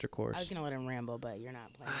on Monster I Course. was gonna let him ramble, but you're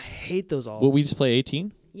not playing. I hate those alts. Well, we just play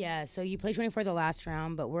 18? Yeah, so you play 24 the last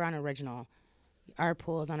round, but we're on original. Our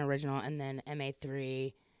pool is on original, and then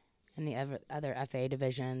MA3 and the other FA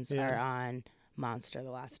divisions Yeah. are on Monster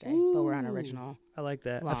the last day, but we're on Ooh. original. I like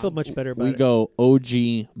that. I feel Longs. much better about We it. go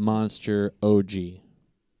OG, Monster, OG.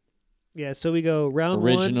 Yeah, so we go round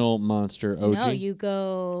Original Monster, OG. No, you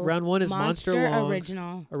go. Round 1 is Monster longs.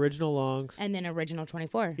 original, 1, original longs. and then original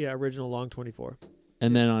 24. Yeah, original long 24.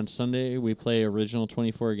 And then on Sunday, we play Original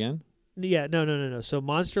 24 again? Yeah, no. So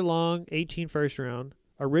Monster long, 18 first round.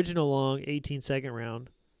 Original long, 18 second round.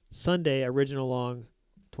 Sunday, original long,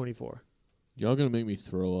 424. Y'all gonna make me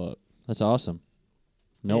throw up. That's awesome.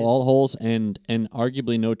 No And- all holes and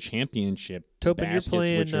arguably no championship Topin, you're baskets,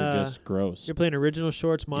 playing, which are just gross. You're playing original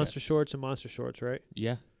shorts, monster Yes. shorts, and monster shorts, right?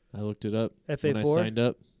 Yeah, I looked it up when I FA4, signed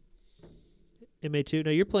up. MA2.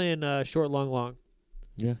 No, you're playing short, long.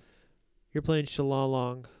 Yeah. You're playing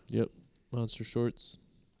shalong. Yep. Monster shorts.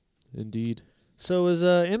 Indeed. So is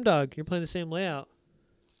M-Dog. You're playing the same layout.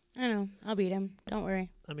 I know. I'll beat him. Don't worry.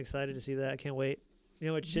 I'm excited to see that. I can't wait. You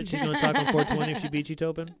know what shit she's going to talk on 420 if she beats you,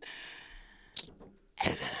 Topin?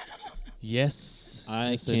 Yes.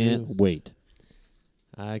 I Yes, can't do. wait.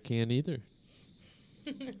 I can't either.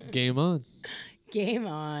 Game on. Game I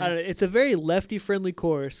on. don't know, it's a very lefty-friendly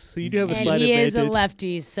course, so you do have a And slight he advantage. is a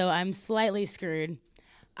lefty, so I'm slightly screwed.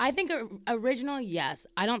 I think original, yes.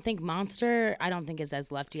 I don't think monster. I don't think is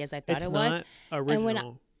as lefty as I thought It's it was. not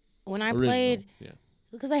original. When I Original. played, Yeah.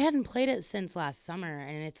 because I hadn't played it since last summer,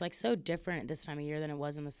 and it's like so different this time of year than it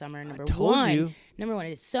was in the summer. Number told one, you.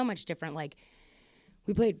 it is so much different. Like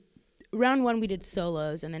we played round 1, we did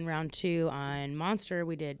solos, and then round 2 on monster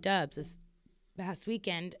we did dubs this past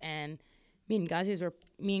weekend, and me and Ghazi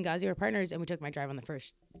were partners, and we took my drive on the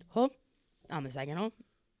first hole, on the second hole,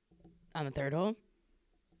 on the third hole,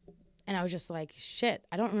 and I was just like, shit,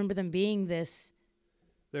 I don't remember them being this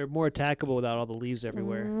They're more attackable without all the leaves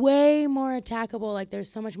everywhere. way more attackable. Like there's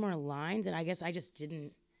so much more lines, and I guess I just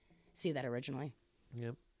didn't see that originally.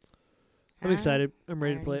 Yep. I'm excited. I'm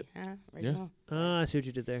ready to play it. Original. I see what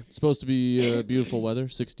you did there. It's supposed to be beautiful weather,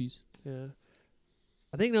 60s. Yeah.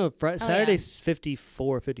 I think, no, yeah. Saturday's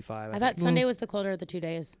 54, 55. I thought think. Sunday was the colder of the 2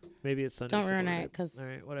 days. Maybe it's Sunday. Don't ruin it, 'cause- All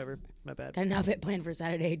right, whatever. My bad. Got an outfit planned for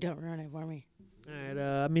Saturday. Don't ruin it for me. All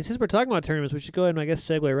right. I mean, since we're talking about tournaments, we should go ahead and, I guess,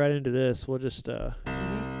 segue right into this. We'll just...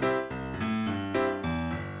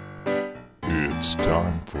 It's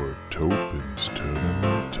time for Topin's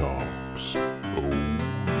Tournament Talks. Oh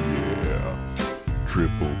yeah,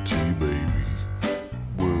 Triple T baby.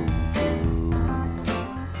 Whoa, whoa.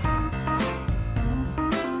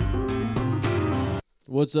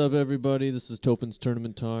 What's up, everybody? This is Topin's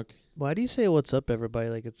Tournament Talk. Why do you say what's up, everybody,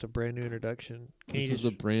 like it's a brand new introduction? Can This you is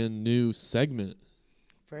just... a brand new segment.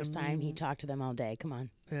 First time he talked to them all day. Come on.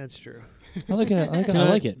 That's true. I like it. I Can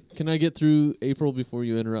like it. Can I get through April before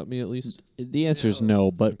you interrupt me at least? The answer is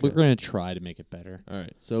no, but Okay. we're going to try to make it better. All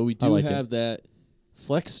right. So we I do like it. have that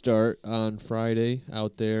flex start on Friday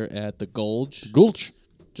out there at the Gulch. Gulch.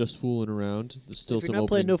 Just fooling around. There's still If some you're not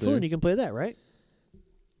playing No openings there. Fooling, you can play that, right?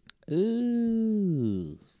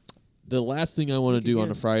 Ooh. The last thing I want to Think do on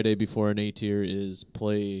a again. Friday before an A tier is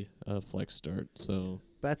play a flex start. So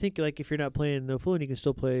But I think, like, if you're not playing No Fooling, you can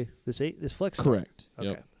still play this flex. start. correct. Okay,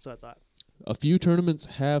 Yep. that's what I thought. A few tournaments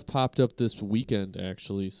have popped up this weekend,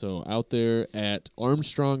 actually. So out there at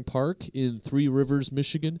Armstrong Park in Three Rivers,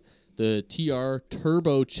 Michigan, the TR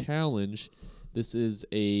Turbo Challenge. This is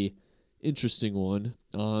a interesting one.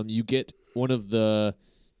 You get one of the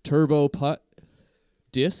Turbo Putt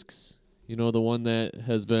discs. You know, the one that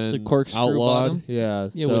has been The corkscrew outlawed. bottom? Yeah.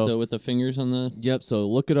 Yeah, so, with the fingers on the... Yep. So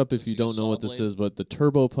look it up if you like a don't know saw what this blade? is, but the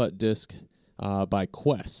Turbo Putt disc by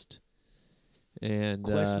Quest. And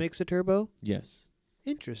Quest makes a turbo? yes.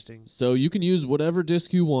 Interesting. So you can use whatever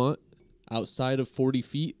disc you want outside of 40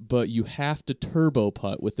 feet, but you have to turbo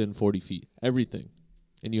putt within 40 feet. Everything.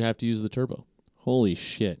 And you have to use the turbo. Holy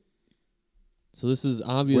shit. So this is Where's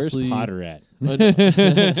obviously Potter at?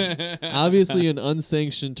 obviously an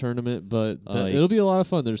unsanctioned tournament, but it'll be a lot of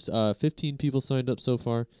fun. There's 15 people signed up so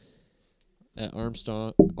far at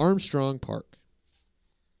Armstrong Park.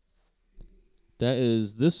 That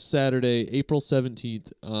is this Saturday, April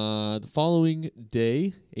 17th. The following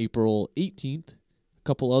day, April 18th, a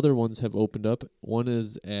couple other ones have opened up. One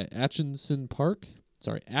is at Atchison Park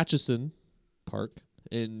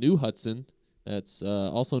in New Hudson. That's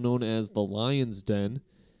also known as the Lion's Den.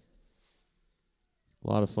 A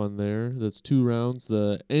lot of fun there. That's 2 rounds.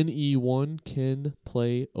 The NE1 can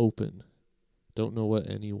play open. Don't know what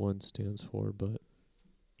NE1 stands for, but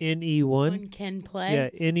NE1? One can play. Yeah,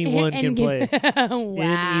 NE1 can play. wow.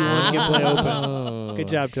 NE1 can play open. Oh. Good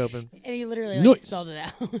job, Topin. And you literally Nice. spelled it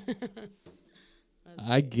out.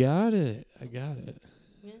 I got it.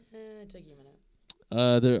 It took you a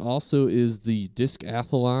minute. There also is the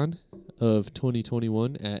Disc-athlon of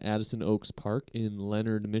 2021 at Addison Oaks Park in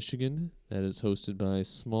Leonard, Michigan. That is hosted by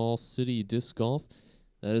Small City Disc Golf.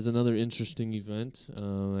 That is another interesting event.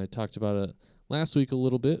 I talked about it last week a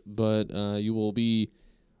little bit, but you will be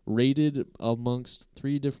rated amongst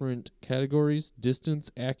 3 different categories: distance,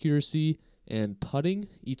 accuracy, and putting.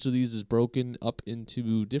 Each of these is broken up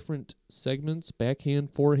into different segments: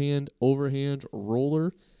 backhand, forehand, overhand,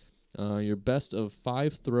 roller. Your best of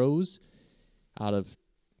 5 throws out of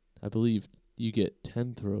I believe you get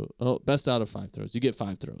 10 throws. Oh, best out of 5 throws. You get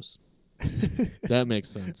 5 throws. That makes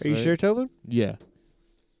sense. Are you right? sure, Tobin? Yeah.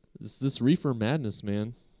 This reefer madness,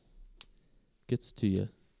 man, gets to you.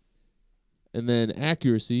 And then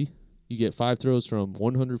accuracy, you get 5 throws from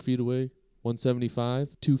 100 feet away, 175,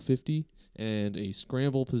 250, and a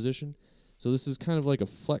scramble position. So this is kind of like a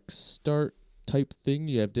flex start type thing.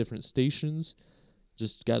 You have different stations.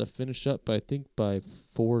 Just got to finish up, I think, by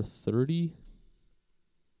 4:30.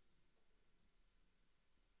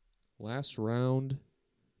 Last round,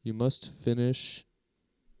 you must finish.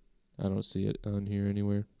 I don't see it on here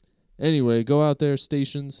anywhere. Anyway, go out there,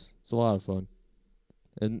 stations. It's a lot of fun.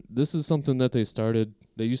 And this is something that they started.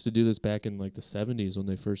 They used to do this back in like the 70s when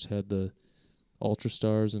they first had the Ultra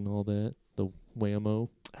Stars and all that, the Whammo.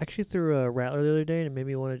 I actually threw a Rattler the other day, and it made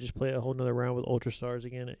me want to just play a whole nother round with Ultra Stars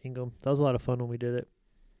again at Ingham. That was a lot of fun when we did it.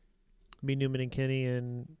 Me, Newman, and Kenny,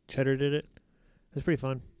 and Cheddar did it. It was pretty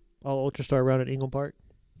fun. All Ultra Star round at Ingham Park.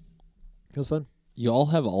 It was fun. You all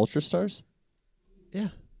have Ultra Stars? Yeah.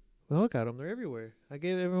 We all got them. They're everywhere. I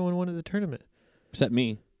gave everyone one at the tournament. Except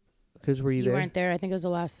me. Because were you You there? weren't there. I think it was the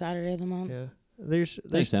last Saturday of the month. Yeah. There's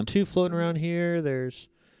Sam. 2 floating around here.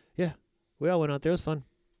 Yeah. We all went out there. It was fun.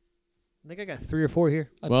 I think I got 3 or 4 here.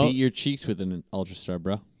 I Well- beat your cheeks with an Ultra Star,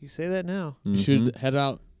 bro. You say that now. You should head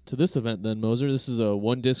out to this event then, Moser. This is a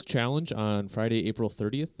 1-disc challenge on Friday, April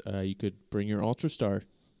 30th. You could bring your Ultra Star.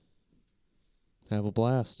 Have a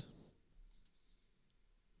blast.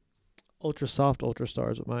 Ultra soft Ultra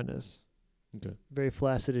Star is what mine is. Okay. Very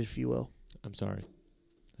flaccid, if you will. I'm sorry.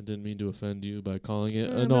 I didn't mean to offend you by calling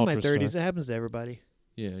it I'm an in my Ultra 30s. Star. It happens to everybody.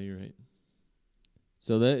 Yeah, you're right.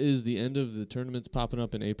 So that is the end of the tournaments popping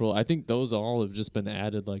up in April. I think those all have just been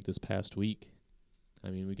added like this past week. I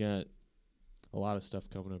mean, we got a lot of stuff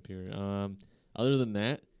coming up here. Other than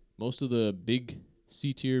that, most of the big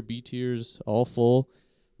C tier, B tiers, all full.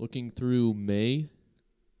 Looking through May,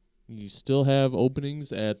 you still have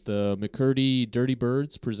openings at the McCurdy Dirty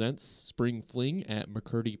Birds Presents Spring Fling at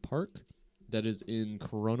McCurdy Park. That is in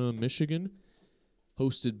Corona, Michigan.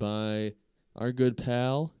 Hosted by our good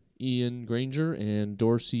pal, Ian Granger and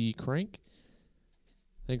Dorsey Crank.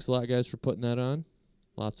 Thanks a lot, guys, for putting that on.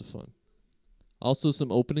 Lots of fun. Also,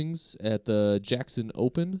 some openings at the Jackson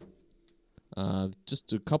Open.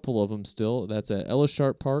 Just a couple of them still. That's at Ella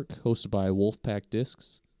Sharp Park, hosted by Wolfpack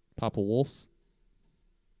Discs. Papa Wolf.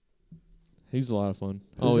 He's a lot of fun.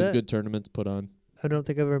 Who's Always that? good tournaments put on. I don't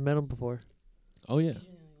think I've ever met him before. Oh, yeah.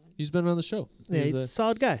 He's been on the show. Yeah, he's a a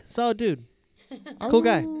solid guy. Solid dude. Cool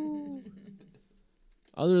guy.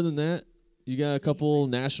 Other than that, you got a couple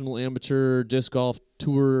National Amateur Disc Golf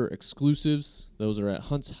Tour exclusives. Those are at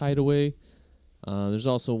Hunt's Hideaway. There's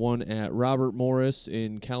also one at Robert Morris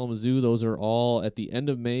in Kalamazoo. Those are all at the end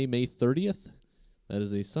of May, May 30th. That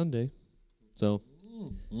is a Sunday. So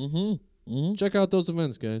check out those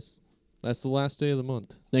events, guys. That's the last day of the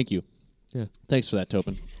month. Thank you. Yeah. Thanks for that,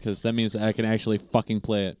 Topin, because that means I can actually fucking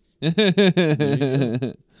play There you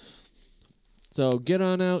it. So get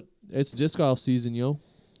on out. It's disc golf season, yo.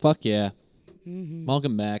 Fuck yeah. Mm-hmm.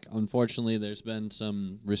 Welcome back. Unfortunately, there's been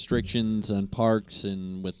some restrictions on parks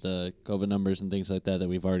and with the COVID numbers and things like that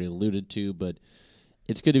we've already alluded to, but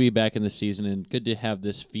it's good to be back in the season and good to have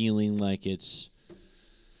this feeling like it's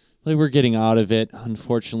like we're getting out of it.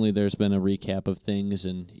 Unfortunately, there's been a recap of things,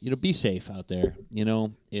 and be safe out there.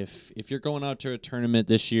 If you're going out to a tournament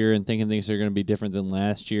this year and thinking things are going to be different than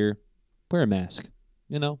last year, wear a mask.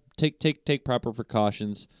 Take proper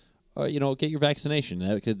precautions. Or, get your vaccination.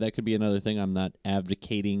 That could be another thing. I'm not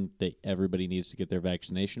advocating that everybody needs to get their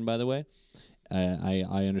vaccination, by the way. I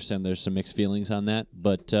understand there's some mixed feelings on that.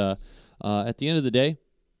 But at the end of the day,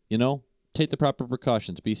 take the proper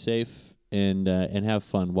precautions. Be safe and have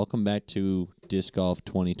fun. Welcome back to Disc Golf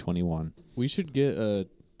 2021. We should get a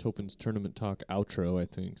Topin's Tournament Talk outro, I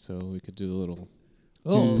think, so we could do a little...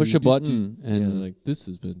 Push a button and like, this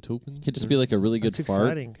has been Topin's... it could just be like a really good That's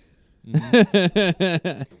fart. exciting.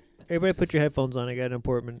 Mhm. Everybody put your headphones on. I got an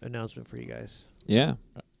important announcement for you guys. Yeah.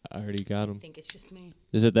 I already got I him. think it's just me.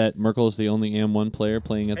 Is it that Merkel's the only AM1 player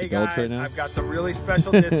playing at Hey the Gulch guys, right now? I've got some really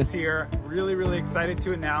special discs here. Really excited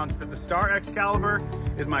to announce that the Star Excalibur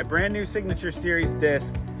is my brand new Signature Series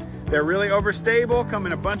disc. They're really overstable, come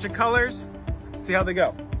in a bunch of colors. See how they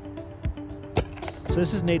go. So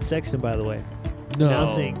this is Nate Sexton, by the way, No.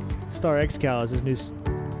 announcing Star Excal as his new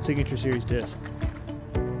Signature Series disc.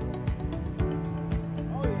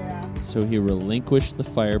 Oh yeah. So he relinquished the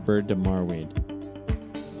Firebird to Marweed.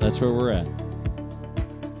 That's where we're at.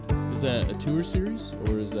 Is that a tour series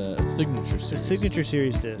or is that a signature It's a series? Signature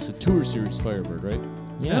Series It's disc. a tour series Firebird, right?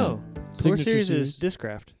 No. Tour Signature Series series. is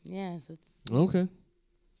Discraft. Yeah, so it's Okay.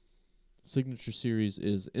 Signature Series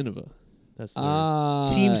is Innova. That's their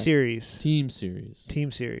Team Series. team series.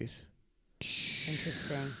 Team Series.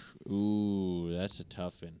 Interesting. Ooh, that's a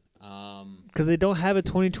tough one. Because they don't have a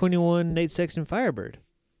 2021 Nate Sexton Firebird.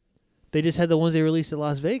 They just had the ones they released at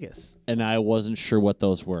Las Vegas. And I wasn't sure what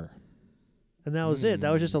those were. And that was it.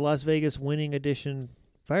 That was just a Las Vegas winning edition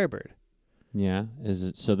Firebird. Yeah, is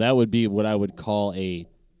it? So that would be what I would call a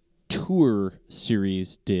Tour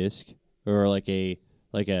Series disc, or like a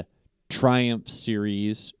Triumph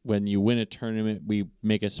Series. When you win a tournament, we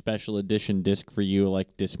make a special edition disc for you,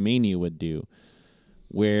 like Discmania would do.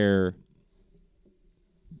 Where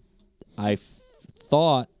I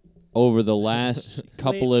thought over the last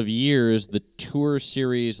couple of years, the Tour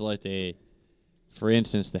Series, like for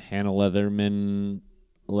instance, the Hannah Leatherman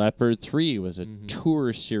Leopard 3 was a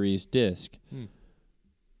Tour Series disc.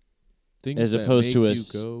 Things as that opposed make to a you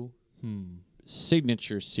go,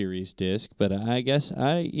 Signature Series disc, but I guess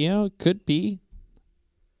it could be.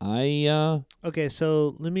 Okay,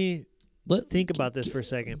 so let me think about this for a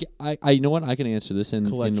second. I you know what? I can answer this in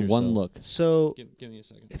one look. So, Give me a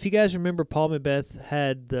second. if you guys remember, Paul Macbeth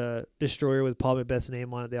had the Destroyer with Paul Macbeth's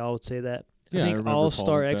name on it. They all would say that. Yeah, I I think remember all Paul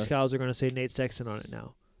Star Macbeth. X-Cows are going to say Nate Sexton on it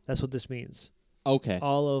now. That's what this means. Okay,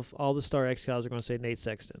 All the Star X-Cows are going to say Nate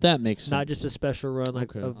Sexton. that makes sense. Not just a special run like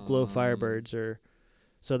Okay. of Glow Firebirds or.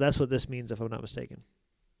 So that's what this means, if I'm not mistaken.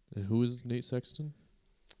 And who is Nate Sexton?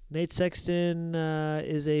 Nate Sexton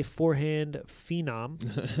is a forehand phenom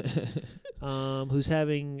who's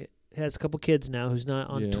has a couple kids now, who's not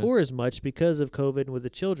on Yeah. tour as much because of COVID and with the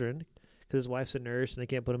children, because his wife's a nurse and they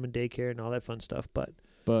can't put him in daycare and all that fun stuff.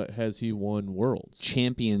 But Has he won Worlds?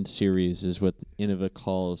 Champion Series is what Innova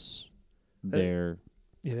calls their.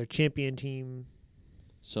 their champion team.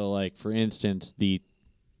 So, like for instance, the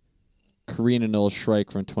Karina Noel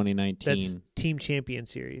Shrike from 2019 That's Team Champion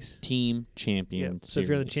Series. Team Champion Yeah. So Series. if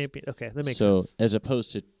you're the champion, okay, that makes so sense. as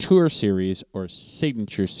opposed to Tour Series or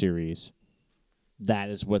Signature Series, that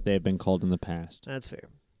is what they've been called in the past. That's fair.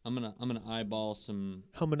 I'm gonna eyeball some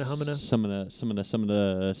Humana. some of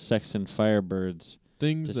the Sexton Firebirds.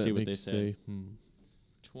 Things To that see what make they you say.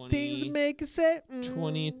 20, Things that make you say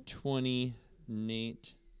 2020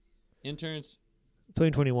 Nate interns.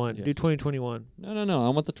 2021. Yes. Do 2021. No. I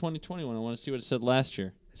want the 2021. I want to see what it said last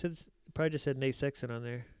year. Probably just said Nate Sexton on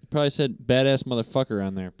there. It probably said badass motherfucker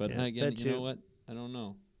on there, but Yeah, again, that you know too. what? I don't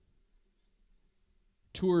know.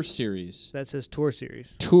 Tour Series. That says Tour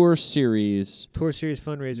Series. Tour Series. Tour Series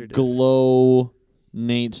fundraiser disc. Glow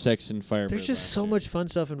Nate Sexton Firebird. There's just so much fun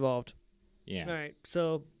stuff involved. Yeah. All right,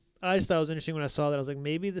 so I just thought it was interesting when I saw that. I was like,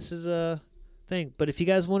 maybe this is a thing. But if you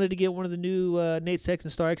guys wanted to get one of the new Nate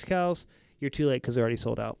Sexton Star X cows, you're too late because they're already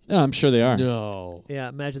sold out. Oh, I'm sure they are. No. Yeah,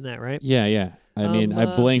 imagine that, right? Yeah. I mean,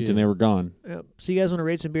 I blinked and they were gone. Yep. So you guys want to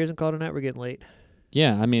rate some beers and call it a night? We're getting late.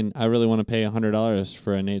 Yeah, I mean, I really want to pay $100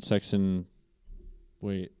 for a Nate Sexton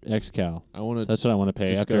Wait, X-Cow. I want to. That's what I want to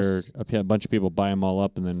pay after discuss- a bunch of people buy them all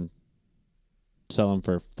up and then sell them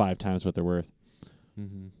for 5 times what they're worth.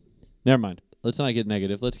 Never mind. Let's not get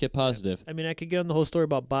negative. Let's get positive. I mean, I could get on the whole story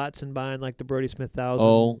about bots and buying like the Brody Smith 1000.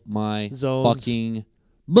 Oh my zones. fucking.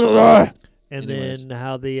 And Anyways. then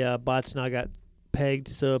how the bots now got pegged,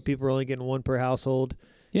 so people were only getting one per household.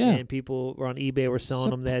 Yeah. And people were on eBay were selling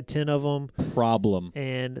them. They had 10 of them. Problem.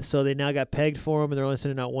 And so they now got pegged for them, and they're only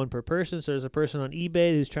sending out one per person. So there's a person on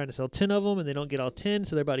eBay who's trying to sell 10 of them, and they don't get all 10,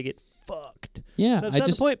 so they're about to get fucked. Yeah, That's I not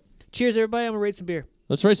just the point. Cheers, everybody. I'm going to rate some beer.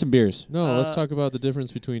 let's write some beers. No, let's Uh, talk about the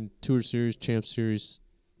difference between Tour Series, Champ Series,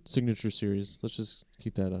 Signature Series. Let's just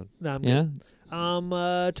keep that on. No, I'm Yeah.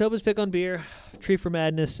 good. Tobin's pick on beer. Tree for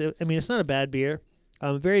Madness. I mean, it's not a bad beer.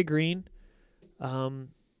 Very green.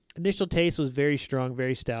 Initial taste was very strong,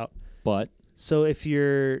 very stout. But So if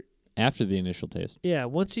you're after the initial taste. Yeah,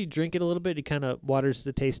 once you drink it a little bit, it kind of waters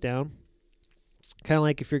the taste down. Kind of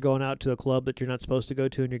like if you're going out to a club that you're not supposed to go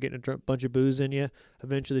to and you're getting a bunch of booze in you,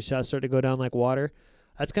 eventually the shots start to go down like water.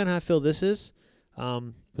 That's kind of how I feel this is.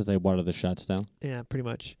 Because they water the shots down. Yeah, pretty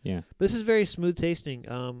much. Yeah. This is very smooth tasting.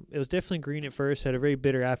 It was definitely green at first, had a very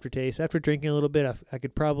bitter aftertaste. After drinking a little bit, I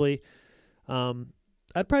could probably,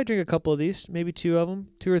 I'd probably drink a couple of these, maybe 2 of them,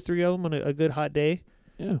 2 or 3 of them on a good hot day.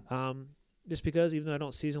 Yeah. Just because, even though I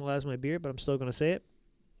don't seasonalize my beer, but I'm still going to say it.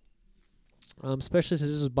 Especially since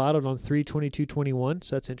this is bottled on 3/22/21,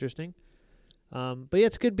 so that's interesting. But yeah,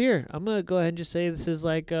 it's good beer. I'm going to go ahead and just say this is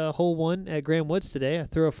like hole 1 at Graham Woods today. I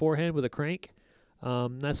threw a forehand with a crank.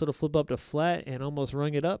 Nice little flip up to flat and almost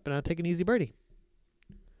rung it up, and I take an easy birdie.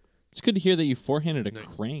 It's good to hear that you forehanded a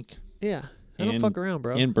Nice. crank Yeah, I don't And- fuck around,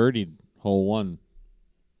 bro. and birdied hole 1.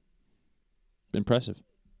 Impressive.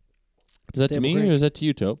 Is that to Stable me crank. or is that to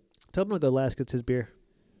you, Tope? Tell him to go last 'cause it's his beer.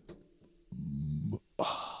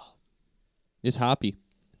 It's hoppy.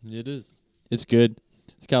 It is. It's good.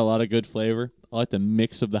 It's got a lot of good flavor. I like the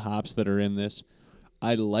mix of the hops that are in this.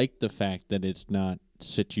 I like the fact that it's not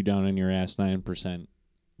sit you down on your ass 9%.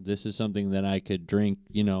 This is something that I could drink,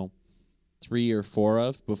 3 or 4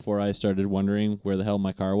 of before I started wondering where the hell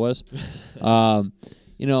my car was.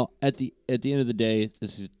 At the end of the day,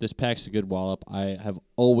 this pack's a good wallop. I have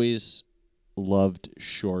always loved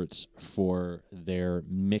Shorts for their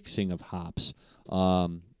mixing of hops.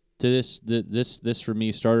 This for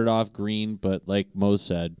me started off green, but like Mo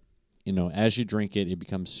said, as you drink it, it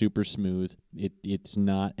becomes super smooth. It's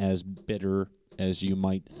not as bitter as you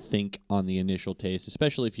might think on the initial taste,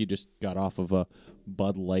 especially if you just got off of a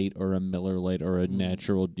Bud Light or a Miller Lite or a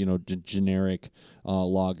natural, generic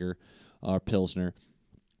lager or Pilsner.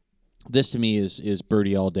 This to me is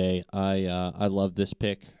birdie all day. I love this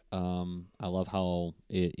pick. I love how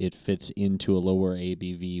it fits into a lower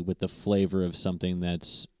ABV with the flavor of something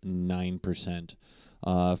that's 9%.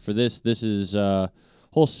 For this is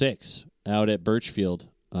hole 6 out at Birchfield.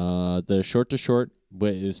 The short to short,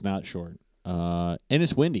 but it's not short. And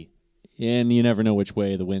it's windy. And you never know which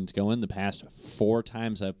way the wind's going. The past 4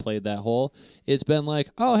 times I've played that hole, it's been like,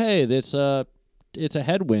 oh, hey, it's a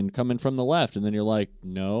headwind coming from the left. And then you're like,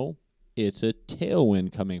 no, it's a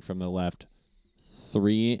tailwind coming from the left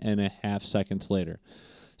 3.5 seconds later.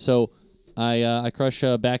 So I crush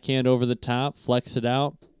a backhand over the top, flex it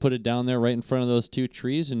out, put it down there right in front of those 2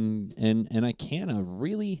 trees, and I can a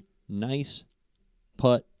really nice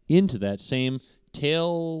putt into that same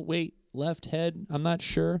tail weight left head. I'm not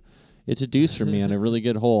sure. It's a deuce for me on a really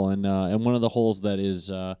good hole, and one of the holes that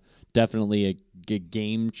is definitely a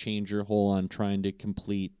game changer hole on trying to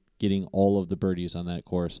complete getting all of the birdies on that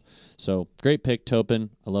course. So great pick, Topin.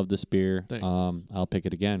 I love this beer. Thanks. I'll pick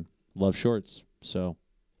it again. Love Shorts. So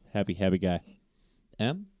happy guy.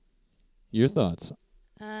 Em, your thoughts?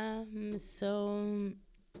 So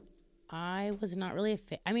I was not really a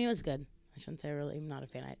fan. I mean, it was good. I shouldn't say really not a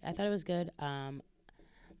fan. I thought it was good.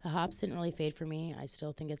 The hops didn't really fade for me. I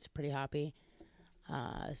still think it's pretty hoppy.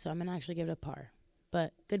 So I'm going to actually give it a par.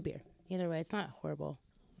 But good beer. Either way, it's not horrible,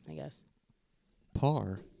 I guess.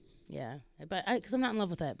 Par. Yeah. But because I'm not in love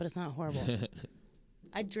with it, but it's not horrible.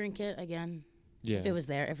 I'd drink it again if it was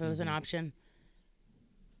there, if it was an option.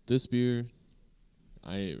 This beer,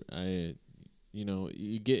 you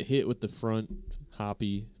get hit with the front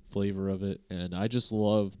hoppy flavor of it, and I just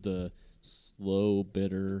love the slow,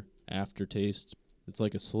 bitter aftertaste. It's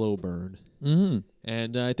like a slow burn. Mm-hmm.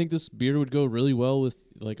 And I think this beer would go really well with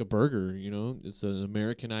like a burger, It's an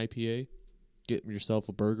American IPA. Get yourself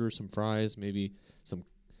a burger, some fries, maybe some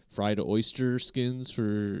fried oyster skins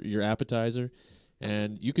for your appetizer.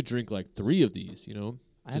 And you could drink like 3 of these,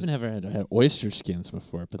 I haven't ever had oyster skins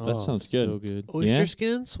before, but that sounds good. So good. Oyster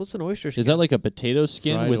skins? What's an oyster skin? Is that like a potato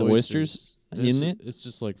skin Fried with oysters in it? It's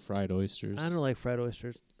just like fried oysters. I don't like fried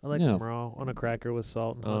oysters. I like them raw on a cracker with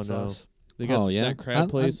salt and hot sauce. They got that crab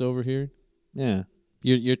place over here. Yeah.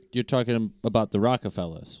 You're talking about the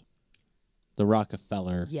Rockefellers. The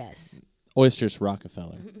Rockefeller. Yes. Oysters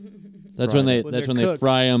Rockefeller. That's when they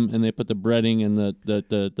fry them and they put the breading and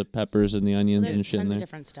the peppers and the onions There's and shit in tons there. of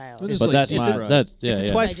different styles. Well, But that's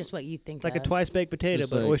It's Probably just what you think like a of. twice baked potato,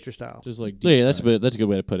 Just but like- oyster style. Just like Yeah, that's a good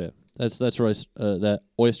way to put it. That's Royce. That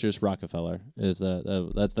Oysters Rockefeller is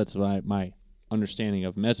that's my understanding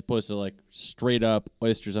of them, as opposed to like straight up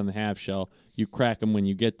oysters on the half shell. You crack them when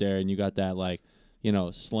you get there, and you got that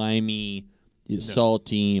slimy,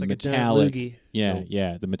 salty, Like a giant metallic. loogie.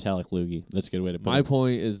 Yeah, the metallic loogie. That's a good way to put My it.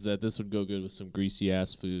 point is that this would go good with some greasy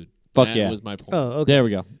ass food. Fuck That yeah. was my point. Oh, okay. There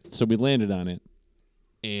we go. So we landed on it.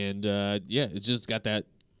 And it's just got that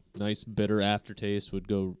nice bitter aftertaste. Would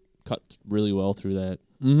go cut really well through that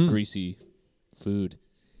Mm-hmm. greasy food.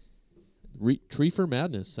 Tree for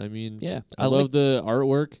Madness. I mean, Yeah, I love the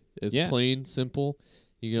artwork. It's Yeah. plain, simple.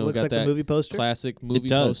 It looks got like that the movie poster. classic movie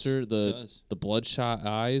does. poster. The bloodshot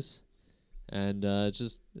eyes, and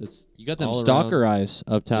it's You got them all stalker around. eyes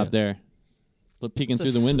up top Yeah. there, peeking It's a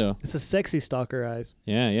through the s- window. It's a sexy stalker eyes.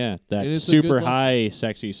 Yeah, that And it's a super good high,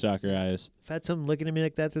 sexy stalker eyes. If I had someone looking at me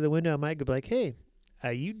like that through the window, I might be like, "Hey, how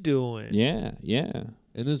you doing?" Yeah.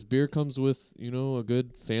 And this beer comes with a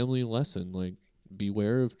good family lesson, like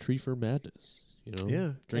beware of Tree for Madness.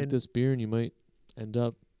 Yeah, drink and- this beer and you might end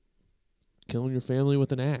up killing your family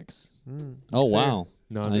with an axe. Oh fair. wow.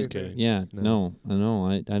 No, I'm I- just kidding. Yeah, no, I know.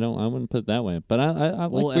 I don't. I wouldn't put it that way. But I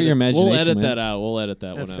like where edit, your imagination We'll edit went. that out. We'll edit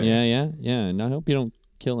that That's one fair. out. Yeah. And I hope you don't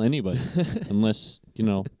kill anybody unless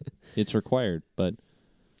it's required. But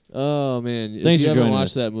Oh man, Thanks if you for haven't joining watched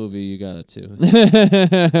us. that movie, you got it too.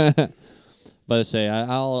 But I say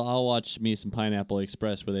I'll watch me some Pineapple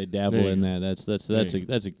Express where they dabble There you in go.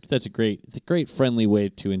 that. That's a great friendly way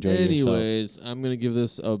to enjoy yourself. Anyways, I'm gonna give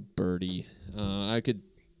this a birdie.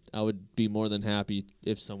 I would be more than happy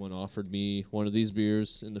if someone offered me one of these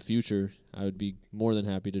beers in the future. I would be more than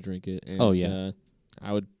happy to drink it. And,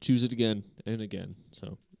 I would choose it again and again.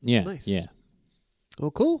 So Yeah, Nice. yeah.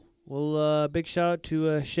 Well, cool. Well, big shout out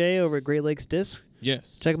to Shay over at Great Lakes Disc.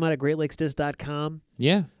 yes, Check them out at greatlakesdisc.com.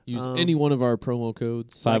 Yeah. use Um, any one of our promo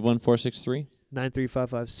codes. 51463.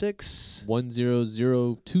 93556.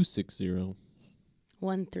 100260.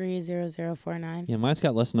 130049. Yeah, mine's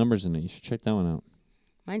got less numbers in it. You should check that one out.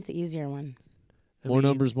 Mine's the easier one. I More mean,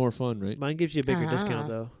 numbers, more fun, right? Mine gives you a bigger Uh-huh. discount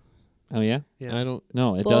though. Oh yeah? Yeah. I don't.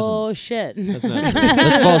 No, it doesn't. Bullshit. That's not true.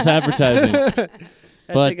 That's false advertising. That's it,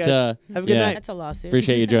 But guys. Have a good yeah. night. That's a lawsuit.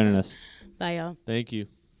 Appreciate you joining us. Bye, y'all. Thank you.